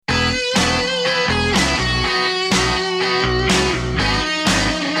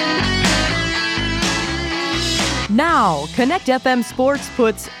Now, Connect FM Sports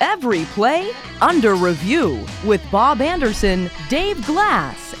puts every play under review with Bob Anderson, Dave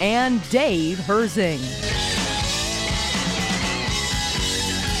Glass, and Dave Herzing.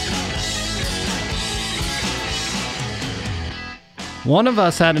 One of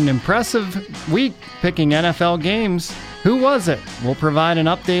us had an impressive week picking NFL games. Who was it? We'll provide an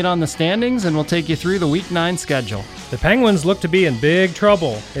update on the standings and we'll take you through the Week 9 schedule. The Penguins look to be in big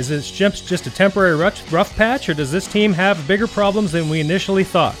trouble. Is this just a temporary rough patch, or does this team have bigger problems than we initially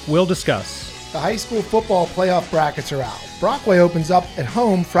thought? We'll discuss. The high school football playoff brackets are out. Brockway opens up at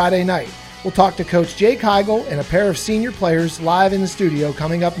home Friday night. We'll talk to Coach Jake Heigl and a pair of senior players live in the studio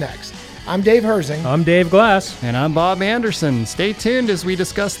coming up next. I'm Dave Herzing. I'm Dave Glass. And I'm Bob Anderson. Stay tuned as we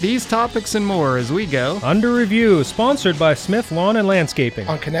discuss these topics and more as we go Under Review, sponsored by Smith Lawn and Landscaping.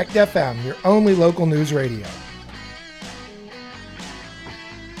 On Connect FM, your only local news radio.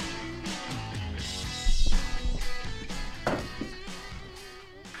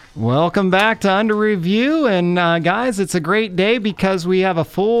 Welcome back to Under Review. And guys, it's a great day because we have a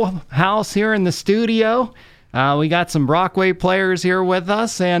full house here in the studio. We got some Brockway players here with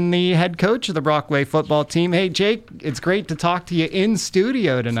us and the head coach of the Brockway football team. Hey, Jake, it's great to talk to you in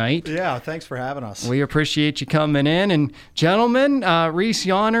studio tonight. Yeah, thanks for having us. We appreciate you coming in. And gentlemen, Reese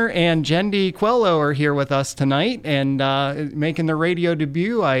Yonner and Jendi Quello are here with us tonight and making their radio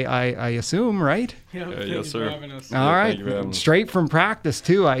debut, I assume, right? Yes, sir. All right. Straight from practice,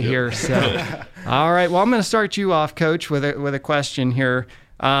 too, I hear. So, all right. Well, I'm going to start you off, Coach, with a question here.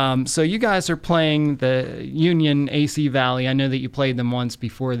 So you guys are playing the Union AC Valley. I know that you played them once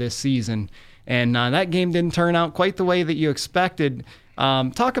before this season, and that game didn't turn out quite the way that you expected.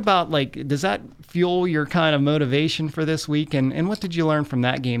 Talk about, does that fuel your kind of motivation for this week, and what did you learn from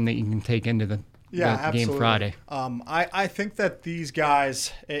that game that you can take into the game Friday? I think that these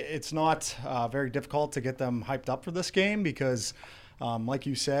guys, it's not very difficult to get them hyped up for this game because, like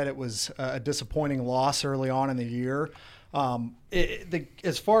you said, it was a disappointing loss early on in the year.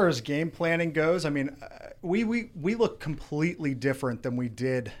 As far as game planning goes, I mean, we look completely different than we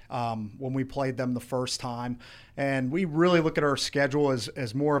did when we played them the first time. And we really look at our schedule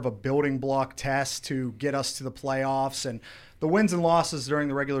as more of a building block test to get us to the playoffs. And the wins and losses during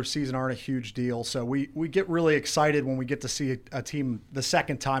the regular season aren't a huge deal. So we get really excited when we get to see a team the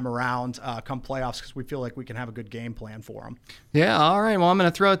second time around come playoffs because we feel like we can have a good game plan for them. Yeah, all right. Well, I'm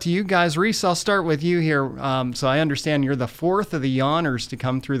going to throw it to you guys. Reese, I'll start with you here. So I understand you're the fourth of the Yonners to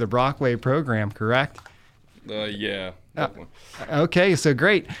come through the Brockway program, correct? Yeah, definitely. Okay, so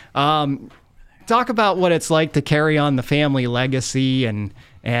great. Talk about what it's like to carry on the family legacy and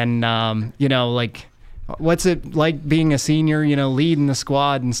what's it like being a senior, leading the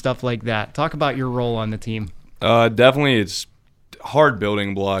squad and stuff like that. Talk about your role on the team. Definitely it's hard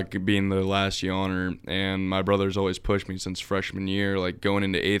building block being the last Yonner, and my brother's always pushed me since freshman year. Like going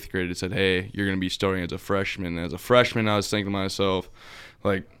into 8th grade, it said, hey, you're going to be starting as a freshman. And as a freshman, I was thinking to myself,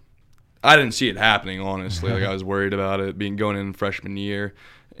 like, I didn't see it happening, honestly. Like I was worried about it going in freshman year.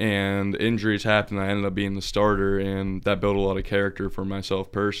 And injuries happened. I ended up being the starter, and that built a lot of character for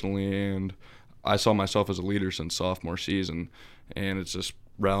myself personally. And I saw myself as a leader since sophomore season, and it's just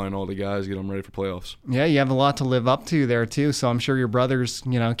rallying all the guys, get them ready for playoffs. Yeah, you have a lot to live up to there too. So I'm sure your brothers,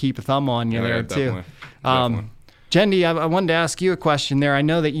 keep a thumb on you there too. Definitely. Jendi, I wanted to ask you a question there. I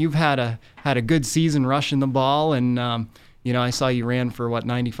know that you've had a good season rushing the ball, and I saw you ran for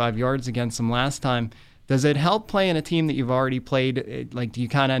 95 yards against them last time. Does it help playing a team that you've already played? Do you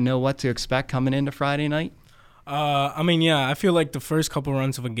kind of know what to expect coming into Friday night? I feel like the first couple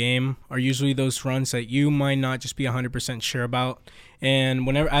runs of a game are usually those runs that you might not just be 100% sure about.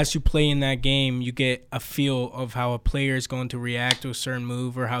 And as you play in that game, you get a feel of how a player is going to react to a certain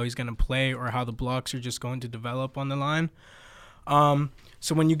move or how he's going to play or how the blocks are just going to develop on the line.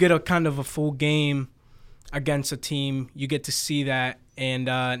 So when you get a kind of a full game against a team, you get to see that, and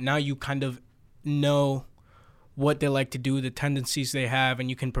now you kind of know what they like to do, the tendencies they have, and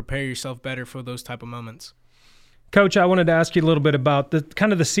you can prepare yourself better for those type of moments. Coach, I wanted to ask you a little bit about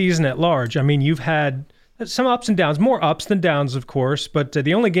the season at large. I mean, you've had some ups and downs, more ups than downs, of course, but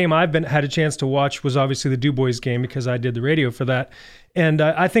the only game I've had a chance to watch was obviously the Du Bois game because I did the radio for that. And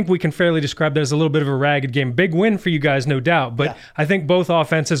I think we can fairly describe that as a little bit of a ragged game. Big win for you guys, no doubt, but yeah. I think both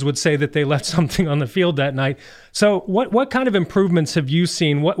offenses would say that they left something on the field that night. So what kind of improvements have you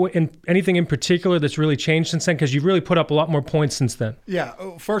seen? Anything in particular that's really changed since then? Because you've really put up a lot more points since then. Yeah,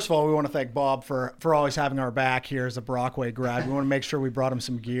 first of all, we want to thank Bob for always having our back here as a Brockway grad. We want to make sure we brought him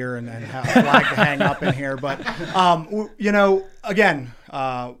some gear and have a flag to hang up in here. But, again,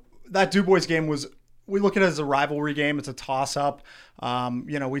 that Du Bois game we look at it as a rivalry game. It's a toss-up.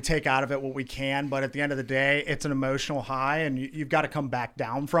 We take out of it what we can, but at the end of the day, it's an emotional high, and you've got to come back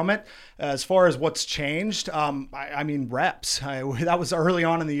down from it. As far as what's changed, I mean, reps. That was early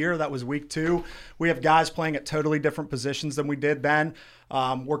on in the year. That was week 2. We have guys playing at totally different positions than we did then.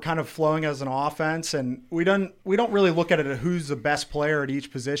 We're kind of flowing as an offense, and we don't really look at it as who's the best player at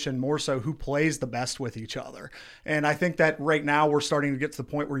each position, more so who plays the best with each other. And I think that right now we're starting to get to the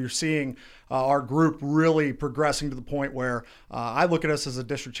point where you're seeing our group really progressing to the point where I look at us as a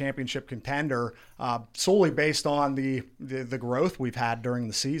district championship contender solely based on the growth we've had during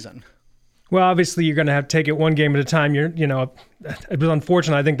the season. Well, obviously, you're going to have to take it one game at a time. It was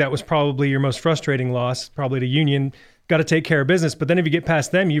unfortunate. I think that was probably your most frustrating loss, probably to Union. Got to take care of business. But then if you get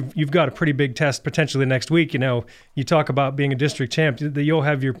past them, you've got a pretty big test potentially next week. You talk about being a district champ, you'll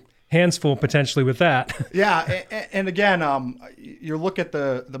have your hands full potentially with that. Yeah, and again, you look at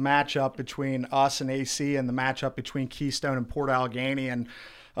the matchup between us and AC and the matchup between Keystone and Port Allegany, and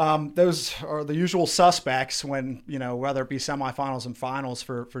those are the usual suspects when, whether it be semifinals and finals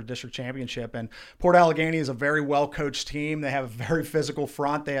for district championship. And Port Allegany is a very well-coached team. They have a very physical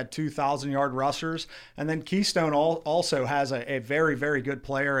front. They had 2,000-yard rushers. And then Keystone also has a very, very good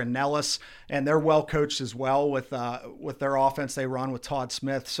player in Nellis, and they're well-coached as well with their offense they run with Todd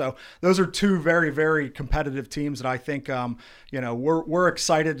Smith. So those are two very, very competitive teams that I think, we're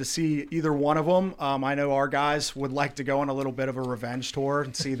excited to see either one of them. I know our guys would like to go on a little bit of a revenge tour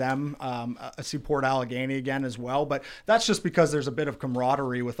and see them, see Port Allegany again as well. But that's just because there's a bit of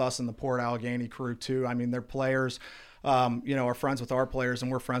camaraderie with us and the Port Allegany crew too. I mean, their players, are friends with our players,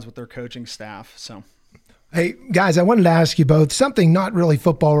 and we're friends with their coaching staff. So. Hey, guys, I wanted to ask you both something not really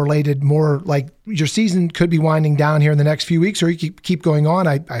football related, more like your season could be winding down here in the next few weeks, or you keep going on.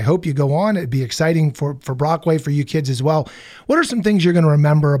 I hope you go on. It'd be exciting for Brockway, for you kids as well. What are some things you're going to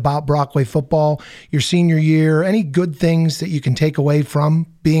remember about Brockway football, your senior year? Any good things that you can take away from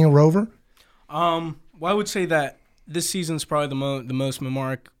being a Rover? Well, I would say that this season's probably the most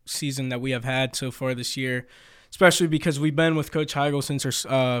memorable season that we have had so far this year, especially because we've been with Coach Heigl since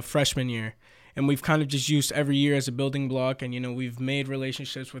our freshman year. And we've kind of just used every year as a building block. And, we've made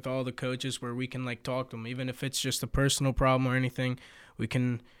relationships with all the coaches where we can, talk to them. Even if it's just a personal problem or anything, we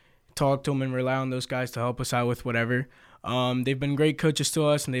can talk to them and rely on those guys to help us out with whatever. They've been great coaches to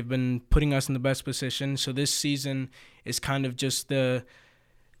us, and they've been putting us in the best position. So this season is kind of just the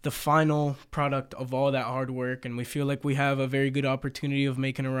final product of all that hard work. And we feel like we have a very good opportunity of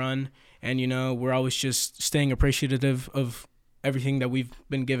making a run. And, we're always just staying appreciative of everything that we've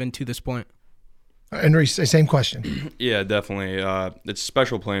been given to this point. Henry, same question. Yeah, definitely. It's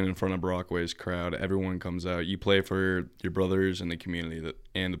special playing in front of Brockway's crowd. Everyone comes out. You play for your brothers and the community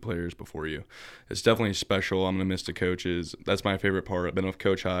and the players before you. It's definitely special. I'm going to miss the coaches. That's my favorite part. I've been with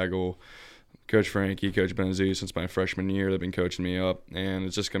Coach Heigl, Coach Frankie, Coach Benazou since my freshman year. They've been coaching me up, and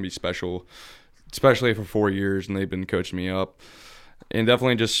it's just going to be special, especially for 4 years, and they've been coaching me up. And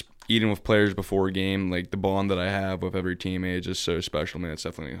definitely just eating with players before a game, the bond that I have with every teammate is just so special, man. It's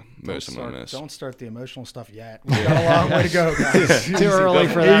definitely most of my miss. Don't start the emotional stuff yet. We've got a long way to go, guys. Too early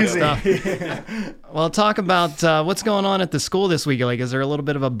for that stuff. Well, talk about what's going on at the school this week. Is there a little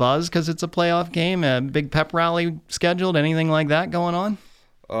bit of a buzz because it's a playoff game, a big pep rally scheduled, anything like that going on?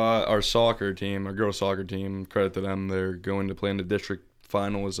 Our soccer team, our girls soccer team, credit to them, they're going to play in the district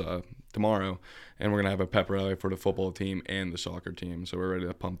finals tomorrow, and we're going to have a pep rally for the football team and the soccer team, so we're ready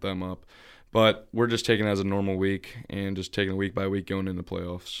to pump them up. But we're just taking it as a normal week and just taking it week by week going into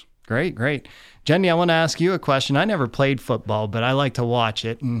playoffs. Great. Jenny, I want to ask you a question. I never played football, but I like to watch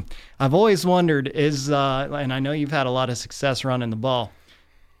it, and I've always wondered and I know you've had a lot of success running the ball,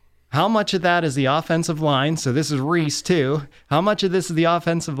 how much of that is the offensive line? So this is Reese too. How much of this is the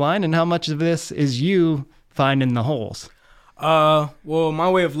offensive line, and how much of this is you finding the holes? Well,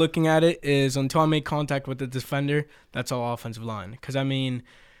 my way of looking at it is until I make contact with the defender, that's all offensive line. Because,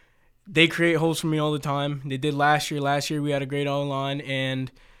 they create holes for me all the time. They did last year. Last year we had a great O-line,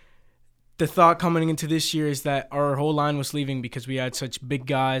 and the thought coming into this year is that our whole line was leaving because we had such big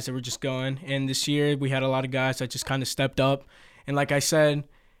guys that were just going. And this year we had a lot of guys that just kind of stepped up. And like I said,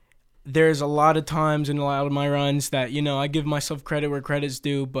 there's a lot of times in a lot of my runs that, I give myself credit where credit's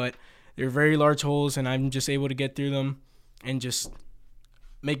due, but they're very large holes, and I'm just able to get through them and just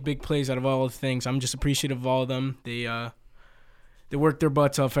make big plays out of all the things. I'm just appreciative of all of them. They work their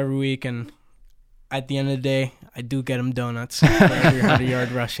butts off every week, and at the end of the day, I do get them donuts for every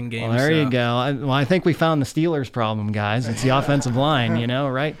 100-yard rushing game. Well, there you go. I think we found the Steelers' problem, guys. It's the offensive line,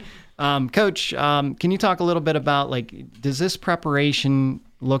 right? Coach, can you talk a little bit about, does this preparation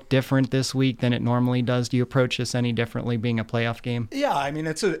look different this week than it normally does? Do you approach this any differently, being a playoff game? Yeah, I mean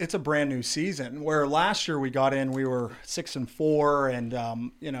it's a brand new season. Where last year we got in, we were 6-4,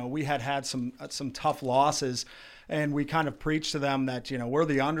 and we had some tough losses, and we kind of preached to them that we're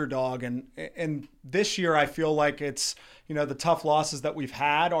the underdog. And this year I feel like it's the tough losses that we've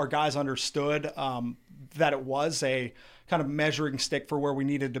had, our guys understood that it was a kind of measuring stick for where we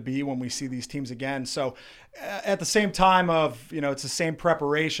needed to be when we see these teams again. So at the same time of, it's the same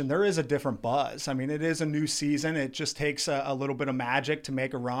preparation, there is a different buzz. I mean, it is a new season. It just takes a little bit of magic to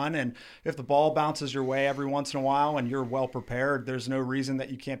make a run. And if the ball bounces your way every once in a while and you're well prepared, there's no reason that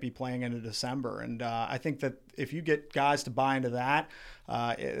you can't be playing into December. And I think that if you get guys to buy into that,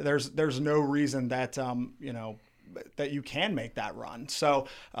 there's no reason that, that you can make that run. So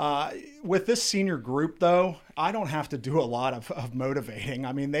with this senior group, though, I don't have to do a lot of motivating.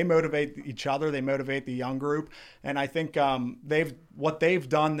 I mean, they motivate each other. They motivate the young group. And I think what they've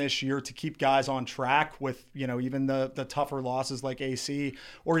done this year to keep guys on track with, even the tougher losses like AC,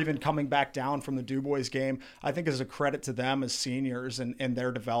 or even coming back down from the DuBois game, I think is a credit to them as seniors and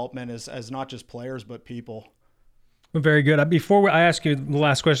their development as not just players, but people. Very good. Before I ask you the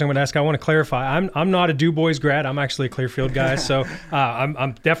last question, I'm going to ask. I want to clarify. I'm not a DuBois grad. I'm actually a Clearfield guy. So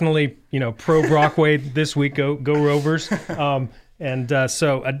I'm definitely pro Brockway this week. Go Rovers.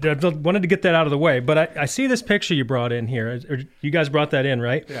 So I wanted to get that out of the way. But I see this picture you brought in here. You guys brought that in,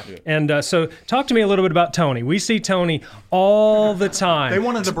 right? Yeah. And so talk to me a little bit about Tony. We see Tony all the time. They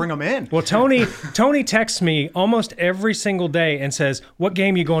wanted to bring him in. Well, Tony texts me almost every single day and says, "What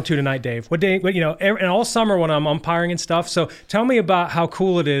game are you going to tonight, Dave? What day?" And all summer when I'm umpiring and stuff. So tell me about how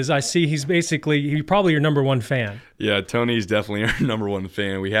cool it is. I see he's probably your number one fan. Yeah, Tony's definitely our number one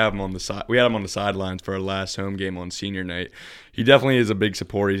fan. We have him on the side. We had him on the sidelines for our last home game on senior night. He definitely is a big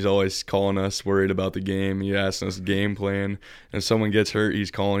supporter. He's always calling us, worried about the game. He asks us game plan. And if someone gets hurt,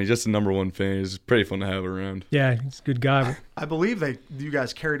 he's calling. He's just the number one fan. It's pretty fun to have around. Yeah, he's a good guy. I believe you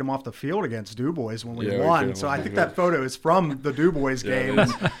guys carried him off the field against DuBois when we won. So I think that photo is from the DuBois game.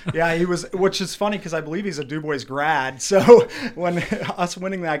 Yeah, he was, which is funny because I believe he's a DuBois grad. So when us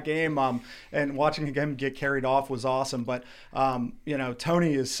winning that game and watching him get carried off was awesome. But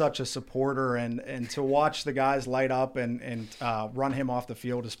Tony is such a supporter, and to watch the guys light up and run him off the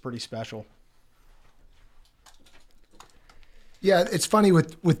field is pretty special. Yeah, it's funny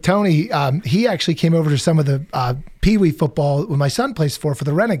with Tony. He actually came over to some of the Pee Wee football when my son plays for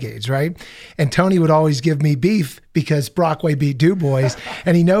the Renegades, right? And Tony would always give me beef because Brockway beat DuBois,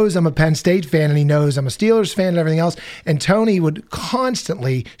 and he knows I'm a Penn State fan, and he knows I'm a Steelers fan and everything else. And Tony would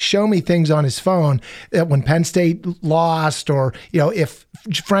constantly show me things on his phone that when Penn State lost, or if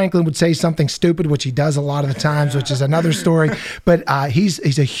Franklin would say something stupid, which he does a lot of the times, which is another story. But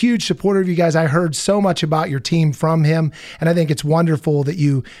he's a huge supporter of you guys. I heard so much about your team from him, and I think it's wonderful that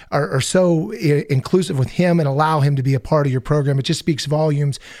you are so inclusive with him and allow him to be a part of your program. It just speaks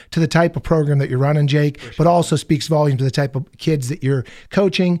volumes to the type of program that you're running, Jake, but also speaks volumes to the type of kids that you're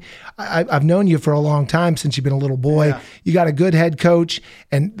coaching. I've known you for a long time, since you've been a little boy. Yeah. You got a good head coach,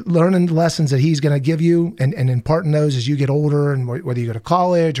 and learning the lessons that he's going to give you and imparting those as you get older, and whether you go to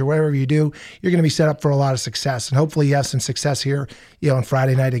college or wherever you do, you're going to be set up for a lot of success. And hopefully you have some success here, on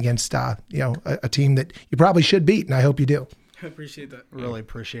Friday night against, a team that you probably should beat, and I hope you do. I appreciate that. Really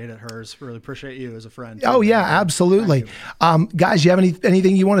appreciate it, Hers. Really appreciate you as a friend. Oh, yeah, absolutely. Guys, you have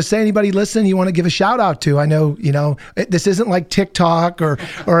anything you want to say? Anybody listen you want to give a shout out to? I know, this isn't like TikTok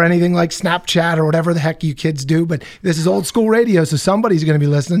or anything like Snapchat or whatever the heck you kids do, but this is old school radio, so somebody's going to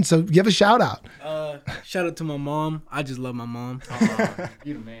be listening. So give a shout out. Shout out to my mom. I just love my mom.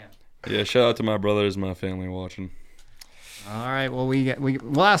 You the man. Yeah, shout out to my brothers, my family watching. All right. Well,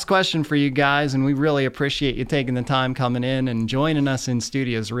 last question for you guys, and we really appreciate you taking the time coming in and joining us in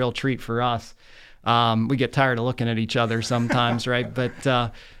studio. It's a real treat for us. We get tired of looking at each other sometimes, right?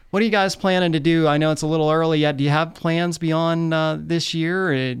 But what are you guys planning to do? I know it's a little early yet. Do you have plans beyond this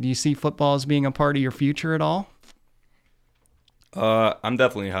year? Do you see football as being a part of your future at all? I'm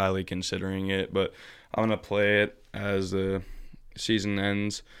definitely highly considering it, but I'm going to play it as the season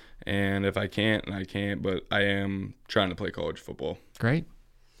ends. And if I can't, I can't, but I am trying to play college football. Great.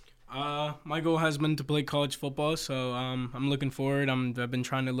 My goal has been to play college football, so I'm looking forward. I've been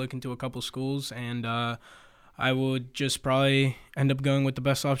trying to look into a couple schools, and I would just probably end up going with the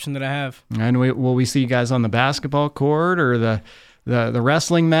best option that I have. And will we see you guys on the basketball court or the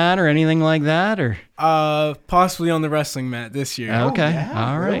wrestling mat or anything like that? Or possibly on the wrestling mat this year. Okay. Oh,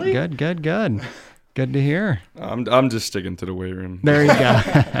 yeah? All right. Really? Good. Good to hear. I'm just sticking to the weight room. There you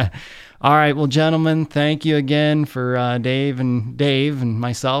go. All right. Well, gentlemen, thank you again for Dave and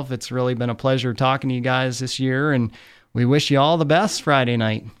myself. It's really been a pleasure talking to you guys this year, and we wish you all the best Friday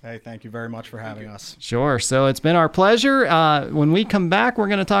night. Hey, thank you very much for having us. Sure. So it's been our pleasure. When we come back, we're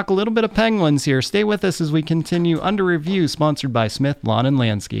going to talk a little bit of Penguins here. Stay with us as we continue Under Review, sponsored by Smith Lawn and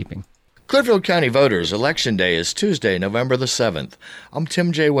Landscaping. Clearfield County voters, Election Day is Tuesday, November the 7th. I'm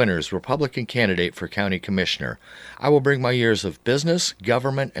Tim J. Winters, Republican candidate for County Commissioner. I will bring my years of business,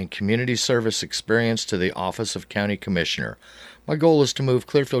 government, and community service experience to the office of County Commissioner. My goal is to move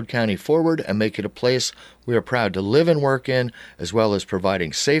Clearfield County forward and make it a place we are proud to live and work in, as well as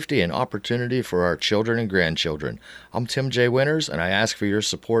providing safety and opportunity for our children and grandchildren. I'm Tim J. Winters, and I ask for your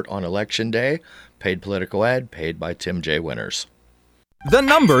support on Election Day. Paid political ad, paid by Tim J. Winters. The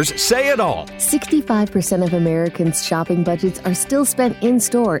numbers say it all. 65% of Americans' shopping budgets are still spent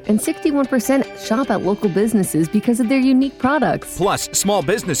in-store, and 61% shop at local businesses because of their unique products. Plus, small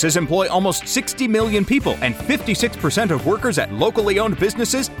businesses employ almost 60 million people, and 56% of workers at locally owned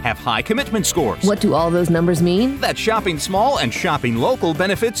businesses have high commitment scores. What do all those numbers mean? That shopping small and shopping local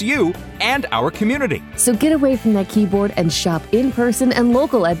benefits you and our community. So get away from that keyboard and shop in person and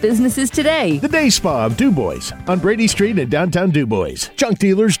local at businesses today. The Day Spa of DuBois on Brady Street in downtown DuBois. Junk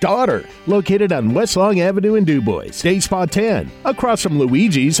Dealer's Daughter, located on West Long Avenue in DuBois. Day Spa 10, across from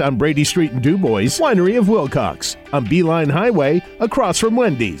Luigi's on Brady Street in DuBois. Winery of Wilcox, on Beeline Highway, across from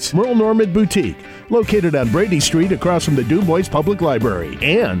Wendy's. Merle Norman Boutique, located on Brady Street across from the DuBois Public Library.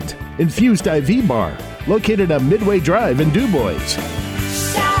 And Infused IV Bar, located on Midway Drive in DuBois.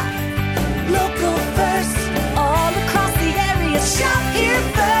 Shop local first, all across the area. Shop here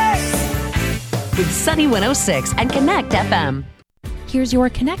first. With Sunny 106 and Connect FM. Here's your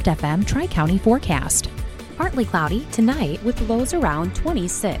Connect FM Tri-County forecast. Partly cloudy tonight with lows around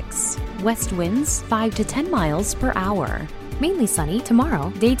 26. West winds 5 to 10 miles per hour. Mainly sunny tomorrow.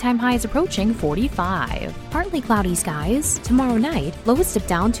 Daytime highs approaching 45. Partly cloudy skies tomorrow night. Lows dip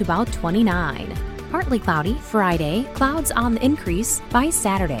down to about 29. Partly cloudy Friday. Clouds on the increase by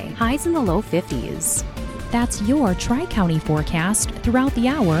Saturday. Highs in the low 50s. That's your Tri-County forecast throughout the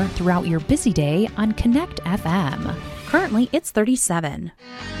hour, throughout your busy day on Connect FM. Currently, it's 37.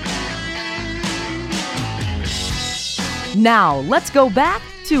 Now, let's go back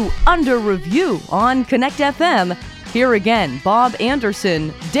to Under Review on Connect FM. Here again, Bob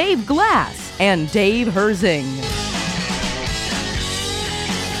Anderson, Dave Glass, and Dave Herzing.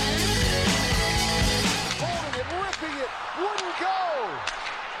 Holding it, ripping it, wouldn't go.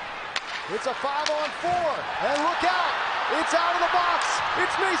 It's a 5-on-4, and look out. It's out of the box.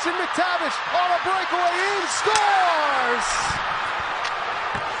 It's Mason McTavish on a breakaway in, scores!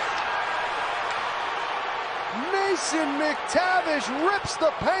 Mason McTavish rips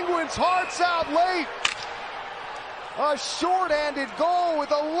the Penguins' hearts out late. A short-handed goal with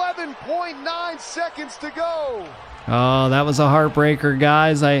 11.9 seconds to go. Oh, that was a heartbreaker,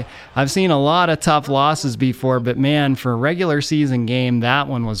 guys. I've seen a lot of tough losses before, but man, for a regular season game, that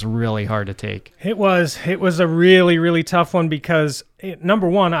one was really hard to take. It was a really, really tough one because, number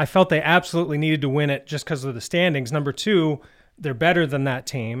one, I felt they absolutely needed to win it just because of the standings. Number two, they're better than that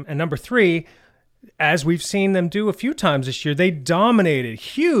team. And number three, as we've seen them do a few times this year, they dominated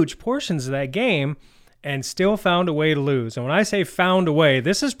huge portions of that game and still found a way to lose. And when I say found a way,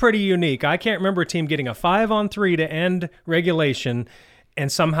 this is pretty unique. I can't remember a team getting a 5-on-3 to end regulation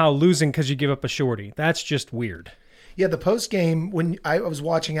and somehow losing because you give up a shorty. That's just weird. Yeah, the post game, when I was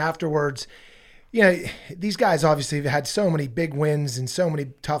watching afterwards, you know, these guys obviously have had so many big wins and so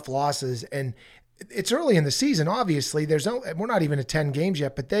many tough losses, and it's early in the season. Obviously, we're not even at 10 games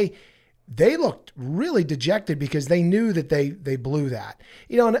yet, but they looked really dejected because they knew that they blew that.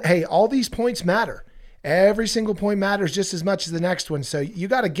 You know, and hey, all these points matter. Every single point matters just as much as the next one. So you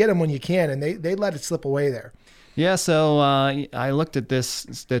got to get them when you can, and they let it slip away there. Yeah, so I looked at this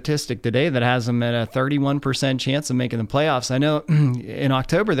statistic today that has them at a 31% chance of making the playoffs. I know in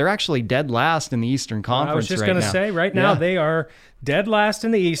October they're actually dead last in the Eastern Conference. I was just going to say, right now they are dead last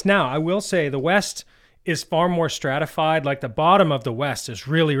in the East. Now, I will say the West is far more stratified. Like the bottom of the West is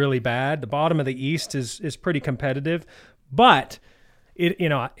really, really bad. The bottom of the East is pretty competitive, but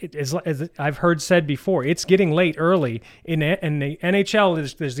as I've heard said before, it's getting late early in the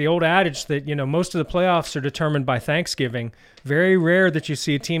NHL. There's the old adage that most of the playoffs are determined by Thanksgiving. Very rare that you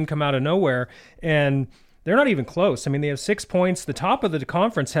see a team come out of nowhere, and they're not even close. I mean, they have 6 points. The top of the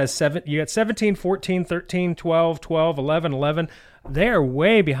conference has 7. You got 17, 14, 13, 12, 12, 11, 11. They're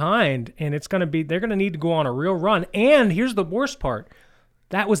way behind, and they're going to need to go on a real run. And here's the worst part.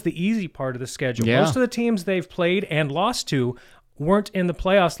 That was the easy part of the schedule. Yeah. Most of the teams they've played and lost to weren't in the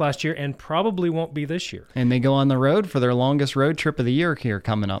playoffs last year and probably won't be this year. And they go on the road for their longest road trip of the year here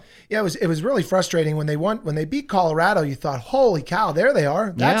coming up. Yeah, it was really frustrating when they beat Colorado. You thought, holy cow, there they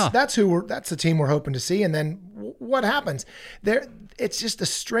are. That's the team we're hoping to see. And then what happens? It's just a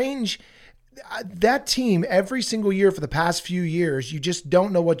strange. That team every single year for the past few years, you just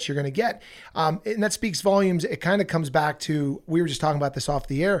don't know what you're going to get. And that speaks volumes. It kind of comes back to, we were just talking about this off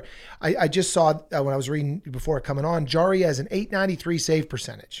the air. I just saw when I was reading before coming on, Jari has an .893 save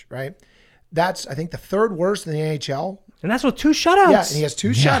percentage, right? That's, I think, the third worst in the NHL. And that's with 2 shutouts. Yeah, and he has 2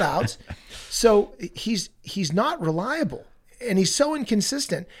 shutouts. So he's not reliable. And he's so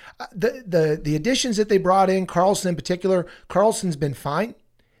inconsistent. The additions that they brought in, Carlson in particular, Carlson's been fine,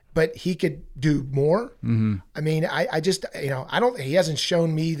 but he could do more. Mm-hmm. I mean, I just, he hasn't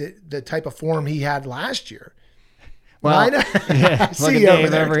shown me the type of form he had last year. Well, yeah, look at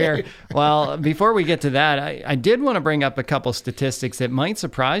Dave over here. Well, before we get to that, I did want to bring up a couple statistics that might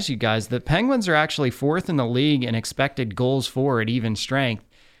surprise you guys. The Penguins are actually 4th in the league in expected goals for at even strength.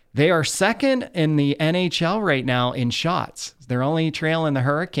 They are 2nd in the NHL right now in shots. They're only trailing the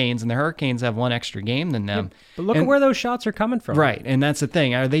Hurricanes, and the Hurricanes have 1 extra game than them. But look at where those shots are coming from. Right, and that's the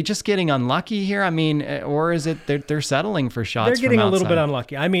thing. Are they just getting unlucky here? I mean, or is it they're settling for shots They're getting from a little outside? bit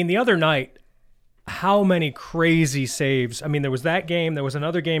unlucky. I mean, the other night, how many crazy saves. I mean, there was that game. There was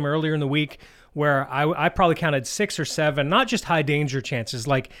another game earlier in the week where I probably counted 6 or 7, not just high danger chances.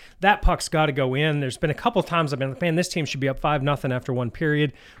 Like, that puck's got to go in. There's been a couple times I've been like, man, this team should be up 5-0 after 1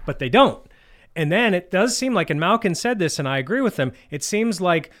 period, but they don't. And then it does seem like, and Malkin said this, and I agree with him, it seems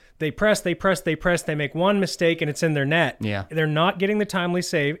like they press, they make one mistake, and it's in their net. Yeah. They're not getting the timely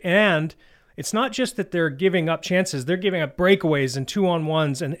save, and it's not just that they're giving up chances, they're giving up breakaways and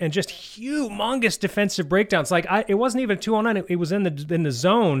 2-on-1s and just humongous defensive breakdowns. Like, it wasn't even 2-on-9, it was in the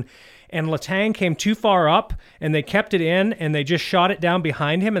zone, and Letang came too far up, and they kept it in, and they just shot it down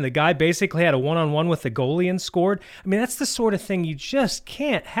behind him, and the guy basically had a 1-on-1 with the goalie and scored. I mean, that's the sort of thing you just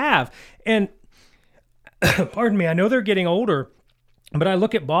can't have. And pardon me, I know they're getting older, but I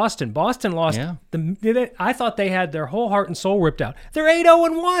look at Boston. Boston lost. Yeah. I thought they had their whole heart and soul ripped out. They're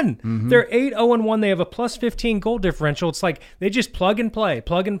 8-0-1. Mm-hmm. They're 8-0-1. They have a plus 15 goal differential. It's like they just plug and play.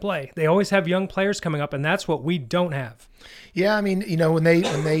 They always have young players coming up, and that's what we don't have. Yeah, I mean, when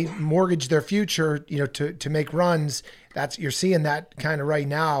they mortgage their future, to make runs, you're seeing that kind of right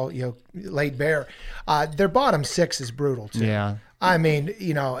now, laid bare. Their bottom 6 is brutal too. Yeah. I mean,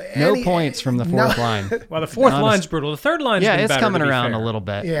 no points from the 4th line. Well, the 4th line's brutal. The 3rd line's been better, it's coming to be around fair. a little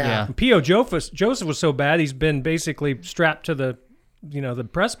bit. Yeah. P.O. Joseph was so bad, he's been basically strapped to the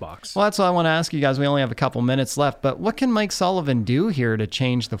press box. Well, that's what I want to ask you guys. We only have a couple minutes left, but what can Mike Sullivan do here to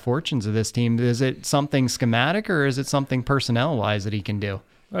change the fortunes of this team? Is it something schematic, or is it something personnel-wise that he can do?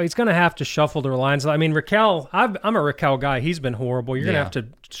 Well, he's going to have to shuffle their lines. I mean, Raquel, I'm a Raquel guy. He's been horrible. You're going to have to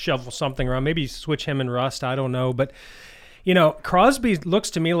shuffle something around. Maybe switch him and Rust. I don't know. But, Crosby looks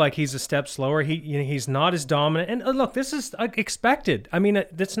to me like he's a step slower. He's not as dominant. And look, this is expected. I mean,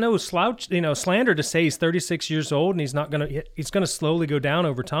 that's no slouch, slander to say he's 36 years old and he's going to slowly go down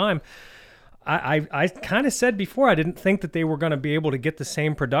over time. I kind of said before I didn't think that they were going to be able to get the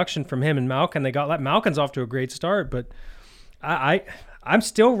same production from him and Malkin. Malkin's off to a great start, but I'm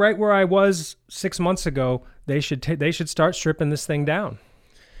still right where I was 6 months ago. They should start stripping this thing down.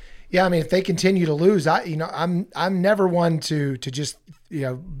 Yeah, I mean, if they continue to lose, I'm never one to just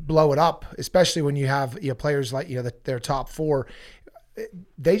blow it up, especially when you have players like their top 4.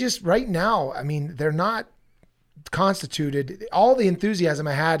 They just right now, I mean, they're not constituted. All the enthusiasm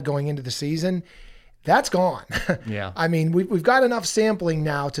I had going into the season, that's gone. Yeah, I mean, we've got enough sampling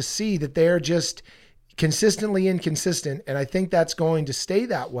now to see that they're just consistently inconsistent, and I think that's going to stay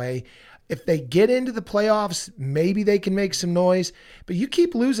that way. If they get into the playoffs, maybe they can make some noise. But you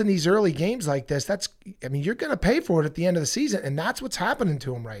keep losing these early games like this, you're going to pay for it at the end of the season, and that's what's happening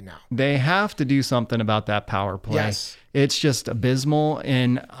to them right now. They have to do something about that power play. Yes. It's just abysmal,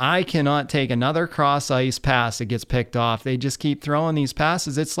 and I cannot take another cross-ice pass that gets picked off. They just keep throwing these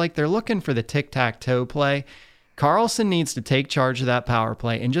passes. It's like they're looking for the tic-tac-toe play. Carlson needs to take charge of that power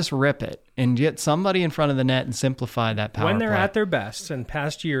play and just rip it and get somebody in front of the net and simplify that power play. When they're at their best in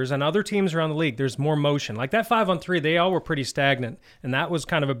past years and other teams around the league, there's more motion. Like that 5-on-3, they all were pretty stagnant, and that was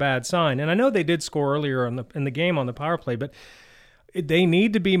kind of a bad sign. And I know they did score earlier in the game on the power play, but they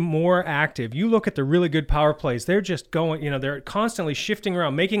need to be more active. You look at the really good power plays, they're just going, they're constantly shifting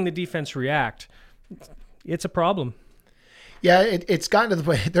around, making the defense react. It's a problem. Yeah, it's gotten to the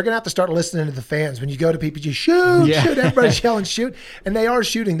point they're going to have to start listening to the fans. When you go to PPG, shoot, everybody's yelling shoot, and they are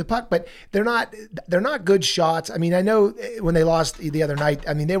shooting the puck, but they're not good shots. I mean, I know when they lost the other night,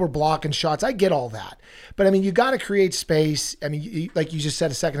 I mean, they were blocking shots. I get all that. But I mean, you got to create space. I mean, like you just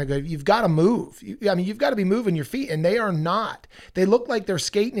said a second ago, you've got to move. You've got to be moving your feet, and they are not. They look like they're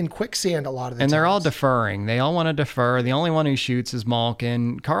skating in quicksand a lot of the time. And they're all deferring. They all want to defer. The only one who shoots is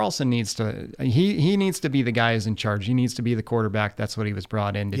Malkin. Carlson needs to. He needs to be the guy who's in charge. He needs to be the quarterback. That's what he was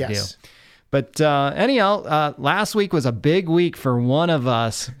brought in to do. But anyhow, last week was a big week for one of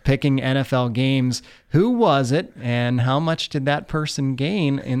us picking NFL games. Who was it, and how much did that person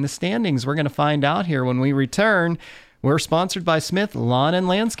gain in the standings? We're going to find out here when we return. We're sponsored by Smith Lawn and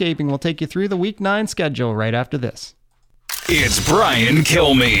Landscaping. We'll take you through the Week 9 schedule right after this. It's Brian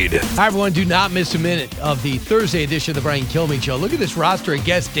Kilmeade. Hi, everyone. Do not miss a minute of the Thursday edition of the Brian Kilmeade Show. Look at this roster of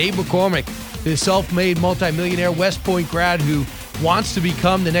guests. Dave McCormick, this self-made multimillionaire West Point grad who wants to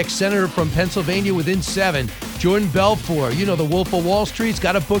become the next senator from Pennsylvania within 7. Jordan Belfort, the Wolf of Wall Street's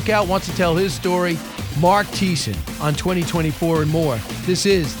got a book out, wants to tell his story. Mark Thiessen on 2024 and more. This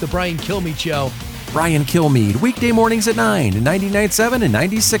is the Brian Kilmeade Show. Brian Kilmeade, weekday mornings at 9, 99.7 and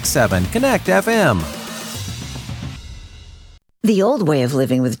 96.7 Connect FM. The old way of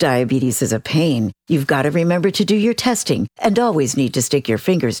living with diabetes is a pain. You've got to remember to do your testing and always need to stick your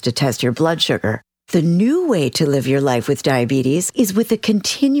fingers to test your blood sugar. The new way to live your life with diabetes is with a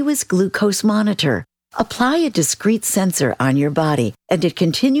continuous glucose monitor. Apply a discrete sensor on your body, and it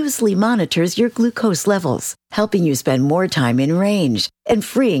continuously monitors your glucose levels, helping you spend more time in range and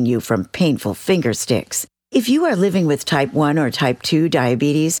freeing you from painful finger sticks. If you are living with type 1 or type 2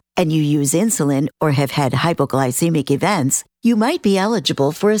 diabetes and you use insulin or have had hypoglycemic events, you might be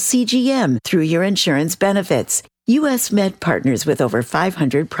eligible for a CGM through your insurance benefits. U.S. Med partners with over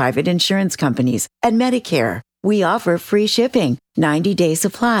 500 private insurance companies and Medicare. We offer free shipping, 90-day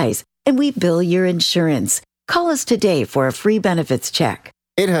supplies, and we bill your insurance. Call us today for a free benefits check.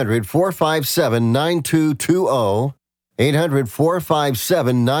 800-457-9220.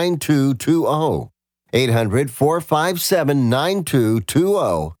 800-457-9220.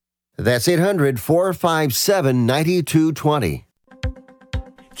 800-457-9220. That's 800-457-9220.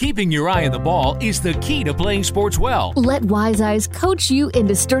 Keeping your eye on the ball is the key to playing sports well. Let Wise Eyes coach you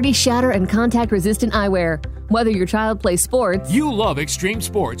into sturdy, shatter, and contact-resistant eyewear. Whether your child plays sports, you love extreme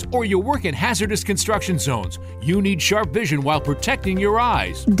sports, or you work in hazardous construction zones, you need sharp vision while protecting your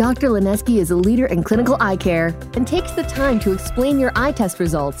eyes. Dr. Lineski is a leader in clinical eye care and takes the time to explain your eye test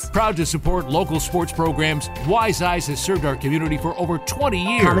results. Proud to support local sports programs, Wise Eyes has served our community for over 20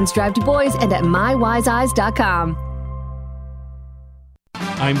 years. Commons Drive to Boys and at mywiseeyes.com.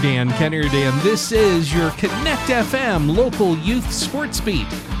 I'm Dan Kennard, and this is your Connect FM local youth sports beat,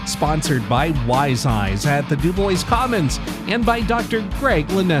 sponsored by Wise Eyes at the DuBois Commons and by Dr. Greg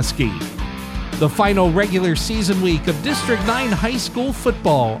Lineski. The final regular season week of District 9 high school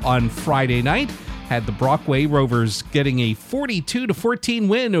football on Friday night had the Brockway Rovers getting a 42-14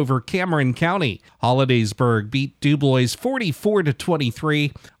 win over Cameron County. Hollidaysburg beat DuBois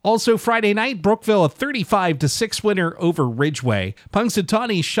 44-23. Also Friday night, Brookville a 35-6 winner over Ridgeway.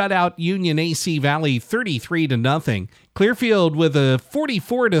 Punxsutawney shut out Union AC Valley 33-0. Clearfield with a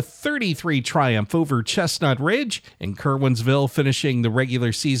 44-33 triumph over Chestnut Ridge, and Curwensville finishing the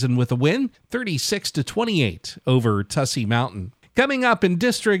regular season with a win 36-28 over Tussey Mountain. Coming up in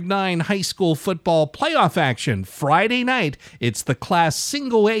District 9 high school football playoff action Friday night, it's the Class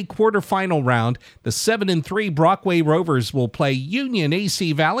Single A quarterfinal round. The 7-3 Brockway Rovers will play Union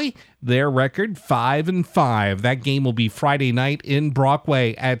AC Valley. Their record 5-5. That game will be Friday night in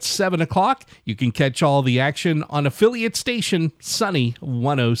Brockway at 7 o'clock. You can catch all the action on affiliate station Sunny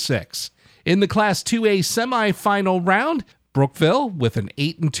 106. In the Class 2A semifinal round, Brookville, with an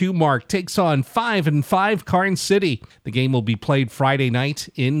 8-2 mark, takes on 5-5 Karn City. The game will be played Friday night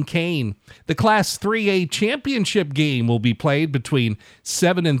in Kane. The Class 3A championship game will be played between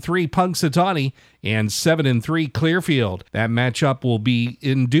 7-3 Punxsutawney and 7-3 Clearfield. That matchup will be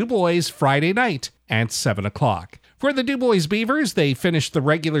in DuBois Friday night at 7 o'clock. For the DuBois Beavers, they finished the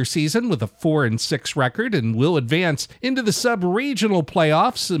regular season with a 4-6 record and will advance into the sub-regional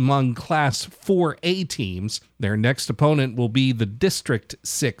playoffs among Class 4A teams. Their next opponent will be the District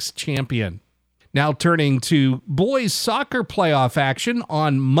 6 champion. Now turning to boys soccer playoff action,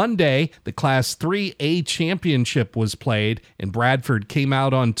 on Monday, the Class 3A championship was played, and Bradford came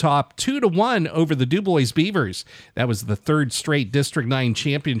out on top 2-1 over the DuBois Beavers. That was the third straight District 9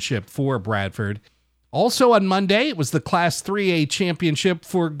 championship for Bradford. Also on Monday, it was the Class 3A championship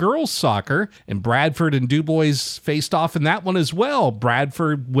for girls soccer, and Bradford and DuBois faced off in that one as well.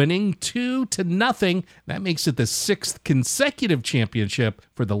 Bradford winning 2-0. That makes it the 6th consecutive championship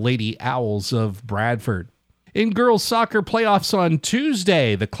for the Lady Owls of Bradford. In girls soccer playoffs on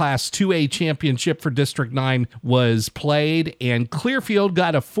Tuesday, the Class 2A championship for District 9 was played, and Clearfield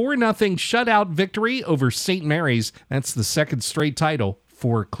got a 4-0 shutout victory over St. Mary's. That's the 2nd straight title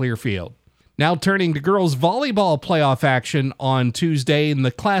for Clearfield. Now turning to girls volleyball playoff action on Tuesday in the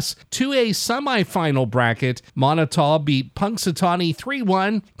Class 2A semifinal bracket, Montauk beat Punxsutawney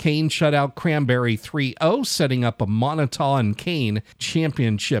 3-1. Kane shut out Cranberry 3-0, setting up a Montauk and Kane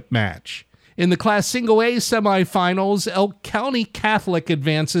championship match. In the Class Single A semifinals, Elk County Catholic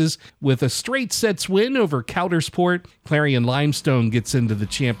advances with a straight sets win over Coudersport. Clarion Limestone gets into the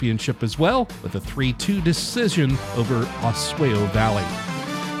championship as well with a 3-2 decision over Oswego Valley.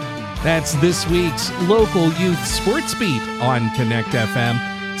 That's this week's local youth sports beat on Connect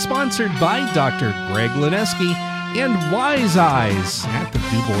FM, sponsored by Dr. Greg Lineski and Wise Eyes at the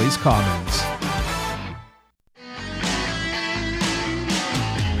DuBois Commons.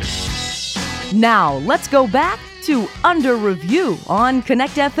 Now, let's go back to Under Review on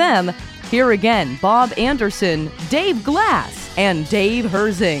Connect FM. Here again, Bob Anderson, Dave Glass, and Dave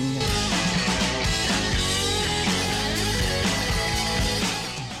Herzing.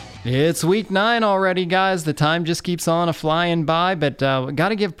 It's week 9 already, guys. The time just keeps on flying by, but got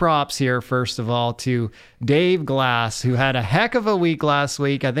to give props here, first of all, to Dave Glass, who had a heck of a week last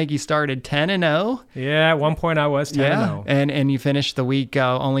week. I think he started 10-0. Yeah, at one point I was 10-0. Yeah, and you finished the week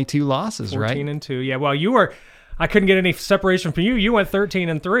only 2 losses, 14 right? 14-2. Yeah, well, you were... I couldn't get any separation from you. You went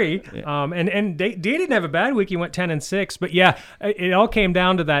 13-3, Yeah. And Dave didn't have a bad week. He went 10-6. But yeah, it all came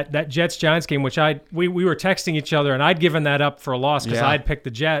down to that Jets Giants game, which we were texting each other, and I'd given that up for a loss because Yeah. I'd picked the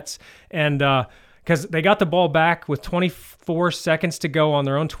Jets, and because they got the ball back with 24 seconds to go on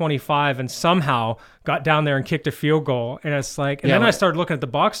their own 25, and somehow got down there and kicked a field goal. And it's like, and Yeah, then I like- started looking at the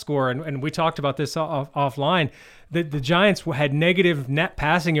box score, and we talked about this offline. The Giants had negative net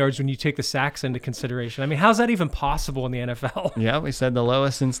passing yards when you take the sacks into consideration. I mean, how's that even possible in the NFL? Yeah, we said the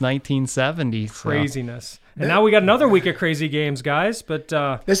lowest since 1970. so- Craziness. And now we got another week of crazy games, guys. But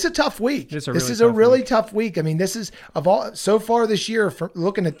this is a tough week. This This is a really tough week. I mean, this is of all so far this year. For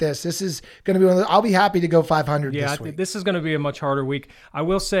looking at this is going to be one of the, I'll be happy to go 500 yeah, this week. this is going to be a much harder week. I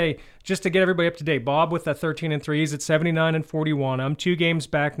will say, just to get everybody up to date, Bob with that 13-3, he's at 79-41. I'm 2 games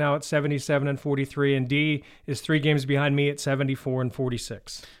back now at 77-43, and D is 3 games behind me at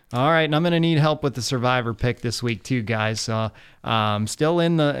 74-46. All right, and I'm going to need help with the survivor pick this week too, guys. So, still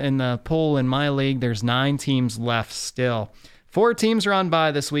in the pool in my league. There's 9 teams left still. 4 teams are on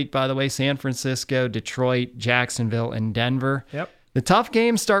bye this week, by the way: San Francisco, Detroit, Jacksonville, and Denver. Yep. The tough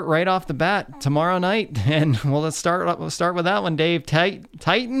games start right off the bat tomorrow night, and let's start with that one, Dave.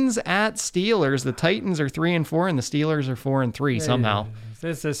 Titans at Steelers. The Titans are 3-4, and the Steelers are 4-3 somehow.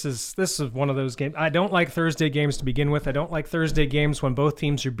 This is one of those games. I don't like Thursday games to begin with. I don't like Thursday games when both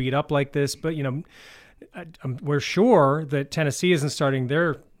teams are beat up like this. But we're sure that Tennessee isn't starting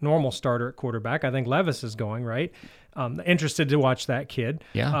their normal starter at quarterback. I think Levis is going, right. Interested to watch that kid.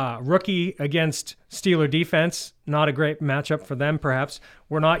 Yeah. Rookie against Steeler defense. Not a great matchup for them, perhaps.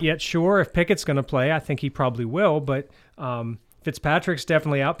 We're not yet sure if Pickett's going to play. I think he probably will, but Fitzpatrick's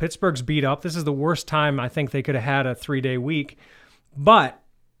definitely out. Pittsburgh's beat up. This is the worst time I think they could have had a 3-day week. But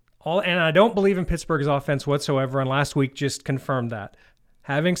and I don't believe in Pittsburgh's offense whatsoever, and last week just confirmed that.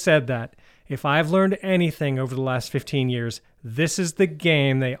 Having said that, if I've learned anything over the last 15 years, this is the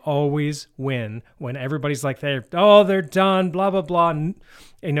game they always win when everybody's like, they're done, blah, blah, blah.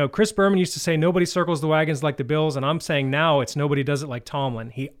 And, Chris Berman used to say nobody circles the wagons like the Bills, and I'm saying now it's nobody does it like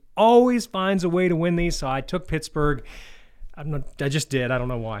Tomlin. He always finds a way to win these, so I took Pittsburgh. I just did. I don't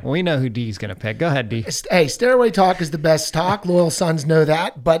know why. We know who D's going to pick. Go ahead, D. Hey, Stairway talk is the best talk. Loyal Sons know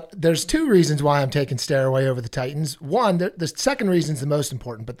that. But there's 2 reasons why I'm taking Stairway over the Titans. One, the second reason is the most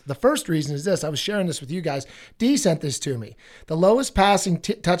important. But the first reason is this. I was sharing this with you guys. D sent this to me. The lowest passing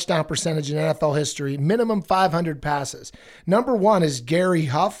touchdown percentage in NFL history, minimum 500 passes. Number 1 is Gary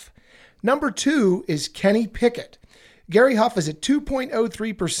Huff. Number 2 is Kenny Pickett. Gary Huff is at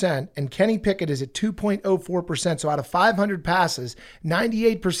 2.03%, and Kenny Pickett is at 2.04%. So out of 500 passes,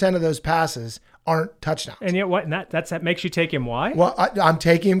 98% of those passes aren't touchdowns. And yet what? And that makes you take him. Why? Well, I'm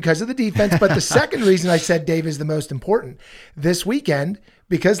taking him because of the defense. But the second reason I said Dave is the most important. This weekend,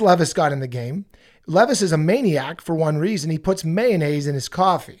 because Levis got in the game, Levis is a maniac for one reason. He puts mayonnaise in his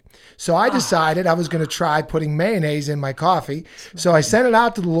coffee. So I decided I was going to try putting mayonnaise in my coffee. So I sent it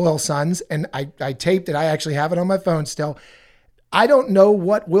out to the Loyal Sons, and I taped it. I actually have it on my phone still. I don't know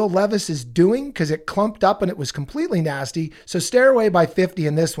what Will Levis is doing because it clumped up and it was completely nasty. So Stairway by 50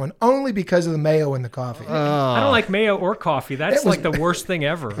 in this one, only because of the mayo in the coffee. I don't like mayo or coffee. That's like the worst thing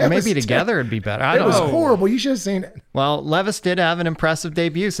ever. Or maybe together it'd be better. I don't know. know. It was horrible. You should have seen it. Well, Levis did have an impressive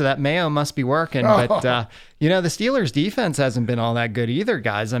debut, so that mayo must be working. Oh. But, the Steelers' defense hasn't been all that good either,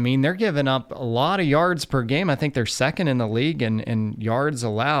 guys. I mean, they're giving up a lot of yards per game. I think they're second in the league in yards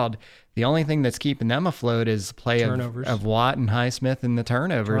allowed. The only thing that's keeping them afloat is the play of Watt and Highsmith and the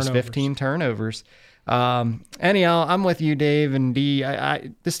turnovers. 15 turnovers. Anyhow, I'm with you, Dave and D.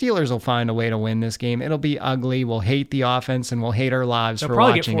 The Steelers will find a way to win this game. It'll be ugly. We'll hate the offense and we'll hate our lives for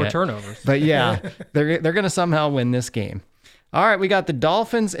watching it. They'll probably get 4 turnovers. But yeah, they're going to somehow win this game. All right, we got the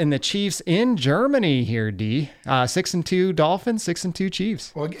Dolphins and the Chiefs in Germany here, D. 6-2 Dolphins, 6-2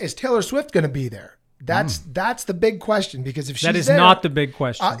 Chiefs. Well, is Taylor Swift going to be there? That's the big question, because if she's that is there, not the big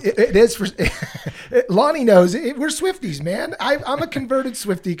question. It is for Lonnie knows we're Swifties, man. I'm a converted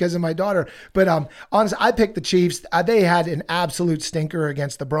Swiftie because of my daughter. But honestly, I picked the Chiefs. They had an absolute stinker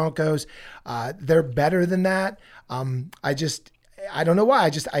against the Broncos. They're better than that. I don't know why.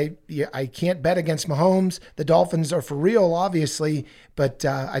 I can't bet against Mahomes. The Dolphins are for real, obviously, but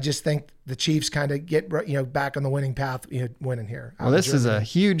I just think the Chiefs kind of get back on the winning path, winning here. Well, this is a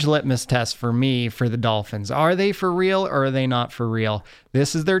huge litmus test for me for the Dolphins. Are they for real or are they not for real?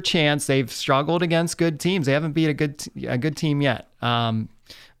 This is their chance. They've struggled against good teams. They haven't beat a good team yet.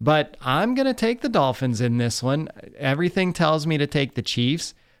 But I'm going to take the Dolphins in this one. Everything tells me to take the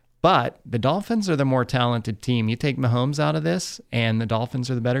Chiefs. But the Dolphins are the more talented team. You take Mahomes out of this, and the Dolphins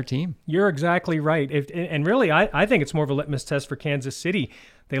are the better team. You're exactly right. And really, I think it's more of a litmus test for Kansas City.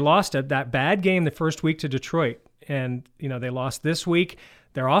 They lost that bad game the first week to Detroit, and they lost this week.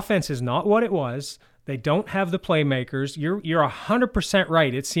 Their offense is not what it was. They don't have the playmakers. You're 100%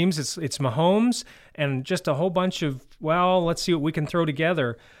 right. It seems it's Mahomes and just a whole bunch of, let's see what we can throw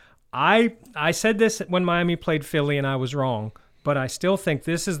together. I said this when Miami played Philly, and I was wrong. But I still think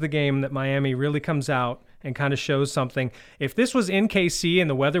this is the game that Miami really comes out and kind of shows something. If this was in KC and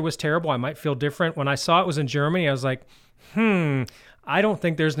the weather was terrible, I might feel different. When I saw it was in Germany, I was like, I don't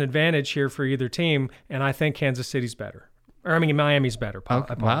think there's an advantage here for either team, and I think Kansas City's better. Miami's better.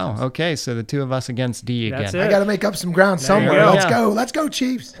 Wow. Okay, so the two of us against D again. That's it. I got to make up some ground somewhere. Let's go,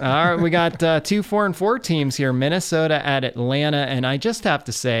 Chiefs. All right, we got 2 4-4 teams here. Minnesota at Atlanta, and I just have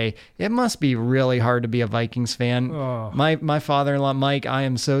to say, it must be really hard to be a Vikings fan. Oh. My father-in-law, Mike, I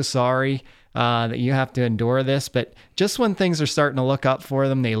am so sorry that you have to endure this, but just when things are starting to look up for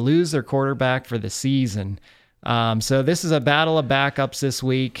them, they lose their quarterback for the season. So this is a battle of backups this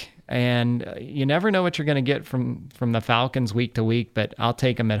week. And you never know what you're going to get from the Falcons week to week, but I'll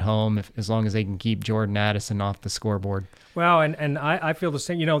take them at home as long as they can keep Jordan Addison off the scoreboard. Well, and I feel the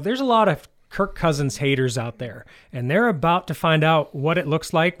same. There's a lot of Kirk Cousins haters out there, and they're about to find out what it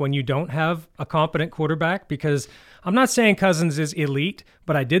looks like when you don't have a competent quarterback, because I'm not saying Cousins is elite,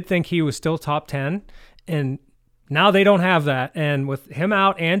 but I did think he was still top 10, and now they don't have that. And with him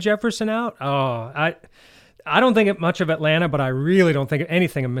out and Jefferson out, I don't think much of Atlanta, but I really don't think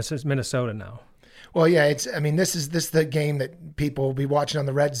anything of Minnesota now. Well, yeah, this is the game that people will be watching on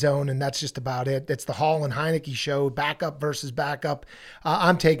the Red Zone, and that's just about it. It's the Hall and Heineke show, backup versus backup.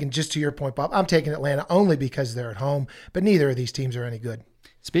 I'm taking, just to your point, Bob, I'm taking Atlanta only because they're at home, but neither of these teams are any good.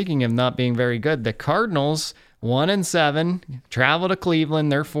 Speaking of not being very good, the Cardinals 1-7 travel to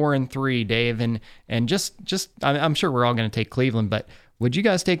Cleveland. They're 4-3, Dave, and just I'm sure we're all going to take Cleveland, but would you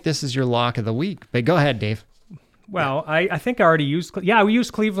guys take this as your lock of the week? But go ahead, Dave. Well, I think I already used. Yeah, we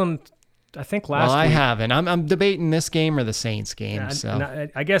used Cleveland. I think last week. Well, I haven't. I'm debating this game or the Saints game. So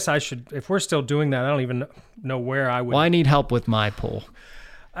I guess I should. If we're still doing that, I don't even know where I would. Well, I need help with my poll.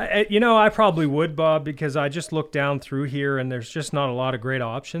 I probably would, Bob, because I just looked down through here and there's just not a lot of great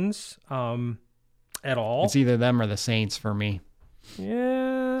options at all. It's either them or the Saints for me.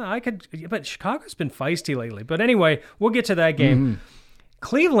 Yeah, I could, but Chicago's been feisty lately. But anyway, we'll get to that game. Mm-hmm.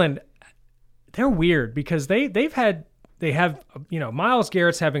 Cleveland, they're weird because they have Myles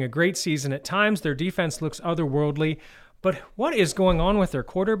Garrett's having a great season. At times their defense looks otherworldly, but what is going on with their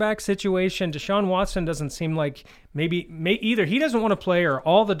quarterback situation? Deshaun Watson doesn't seem like either he doesn't want to play or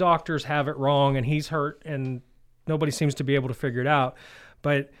all the doctors have it wrong and he's hurt and nobody seems to be able to figure it out.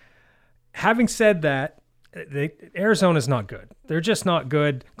 But having said that, Arizona's not good. They're just not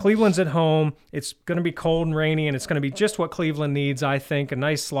good. Cleveland's at home. It's going to be cold and rainy, and it's going to be just what Cleveland needs, I think, a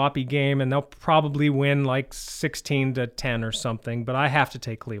nice sloppy game, and they'll probably win like 16-10 or something, but I have to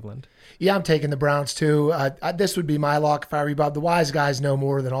take Cleveland. Yeah, I'm taking the Browns too. This would be my lock if I were you, Bob. The wise guys know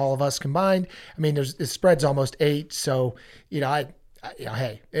more than all of us combined. I mean, the spread's almost 8, so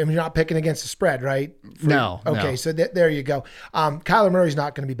hey, I mean, you're not picking against the spread, right? No. Okay, so there you go. Kyler Murray's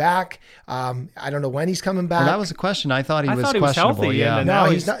not going to be back. I don't know when he's coming back. Well, that was a question. I thought he was questionable. Healthy, yeah. No,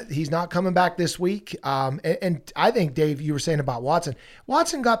 he's not. He's not coming back this week. And I think, Dave, you were saying about Watson.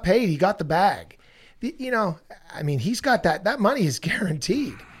 Watson got paid. He got the bag. I mean, he's got that. That money is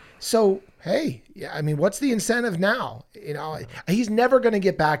guaranteed. So, hey, I mean, what's the incentive now? He's never going to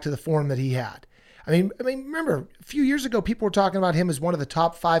get back to the form that he had. I mean, remember a few years ago, people were talking about him as one of the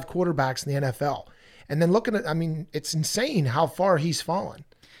top 5 quarterbacks in the NFL. And then looking at, it's insane how far he's fallen.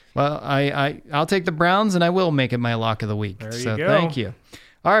 Well, I'll take the Browns, and I will make it my lock of the week. There you so go. Thank you.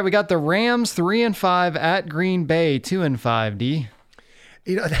 All right, we got the Rams 3-5 at Green Bay 2-5. D.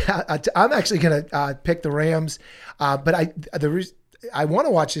 I'm actually going to pick the Rams, but I want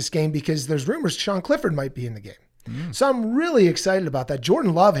to watch this game because there's rumors Sean Clifford might be in the game. So I'm really excited about that.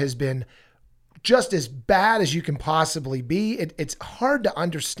 Jordan Love has been just as bad as you can possibly be. It's hard to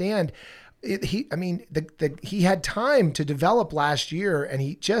understand. He had time to develop last year, and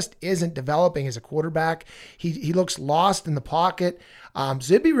he just isn't developing as a quarterback. He looks lost in the pocket. So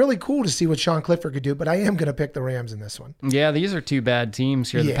it'd be really cool to see what Sean Clifford could do, but I am going to pick the Rams in this one. Yeah, these are 2 bad teams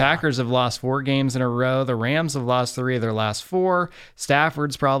here. The Packers have lost 4 games in a row. The Rams have lost 3 of their last 4.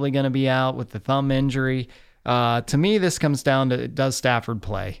 Stafford's probably going to be out with the thumb injury. To me, this comes down to, does Stafford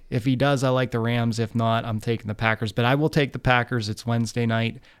play? If he does, I like the Rams. If not, I'm taking the Packers. But I will take the Packers. It's Wednesday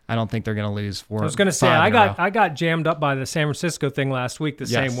night. I don't think they're going to lose 4. I was going to say, I got jammed up by the San Francisco thing last week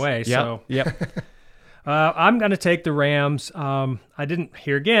same way. So I'm going to take the Rams. I didn't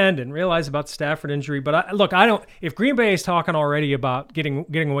realize about the Stafford injury. But if Green Bay is talking already about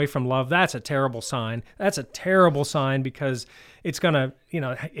getting away from Love, that's a terrible sign. That's a terrible sign because it's going to,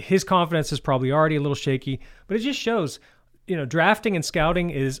 his confidence is probably already a little shaky. But it just shows, drafting and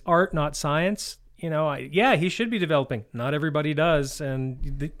scouting is art, not science. He should be developing. Not everybody does.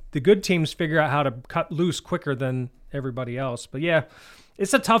 And the good teams figure out how to cut loose quicker than everybody else. But yeah,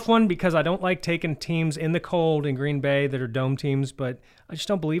 it's a tough one because I don't like taking teams in the cold in Green Bay that are dome teams, but I just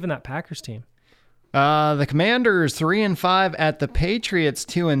don't believe in that Packers team. The Commanders 3-5 at the Patriots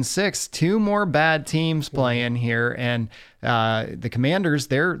 2-6. 2 more bad teams playing here, and the Commanders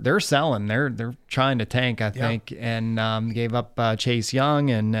they're selling. They're trying to tank, I think, and gave up Chase Young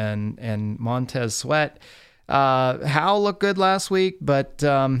and Montez Sweat. Howell looked good last week, but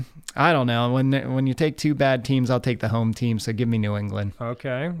I don't know. When you take 2 bad teams, I'll take the home team. So give me New England.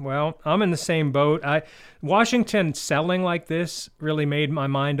 Okay. Well, I'm in the same boat. Washington selling like this really made my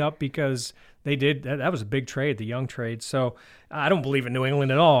mind up because they did. That was a big trade, the Young trade. So I don't believe in New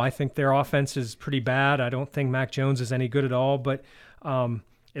England at all. I think their offense is pretty bad. I don't think Mac Jones is any good at all. But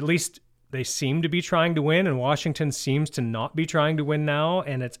at least they seem to be trying to win, and Washington seems to not be trying to win now,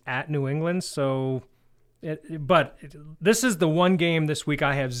 and it's at New England. So. But this is the one game this week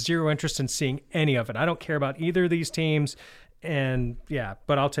I have zero interest in seeing any of it. I don't care about either of these teams. And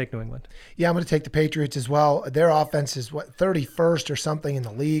but I'll take New England. Yeah, I'm going to take the Patriots as well. Their offense is 31st or something in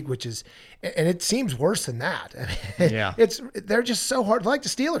the league, and it seems worse than that. They're just so hard. Like the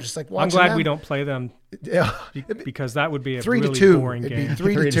Steelers, just like watching I'm glad them. We don't play them because that would be a 3 really to 2. boring game. It'd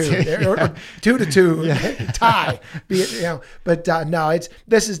be 3-2, or 2-2 tie. But no,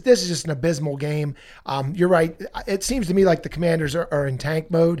 this is just an abysmal game. You're right. It seems to me like the Commanders are in tank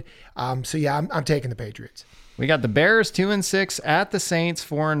mode. I'm taking the Patriots. We got the Bears 2-6 at the Saints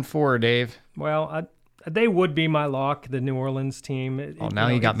 4-4. Dave. Well, they would be my lock, the New Orleans team. Oh, now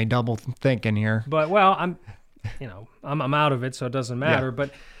you got me double thinking here. But I'm out of it, so it doesn't matter. Yeah.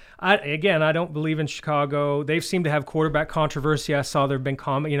 But I don't believe in Chicago. They seem to have quarterback controversy. I saw there've been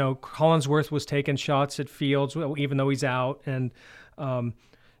Collinsworth was taking shots at Fields even though he's out, and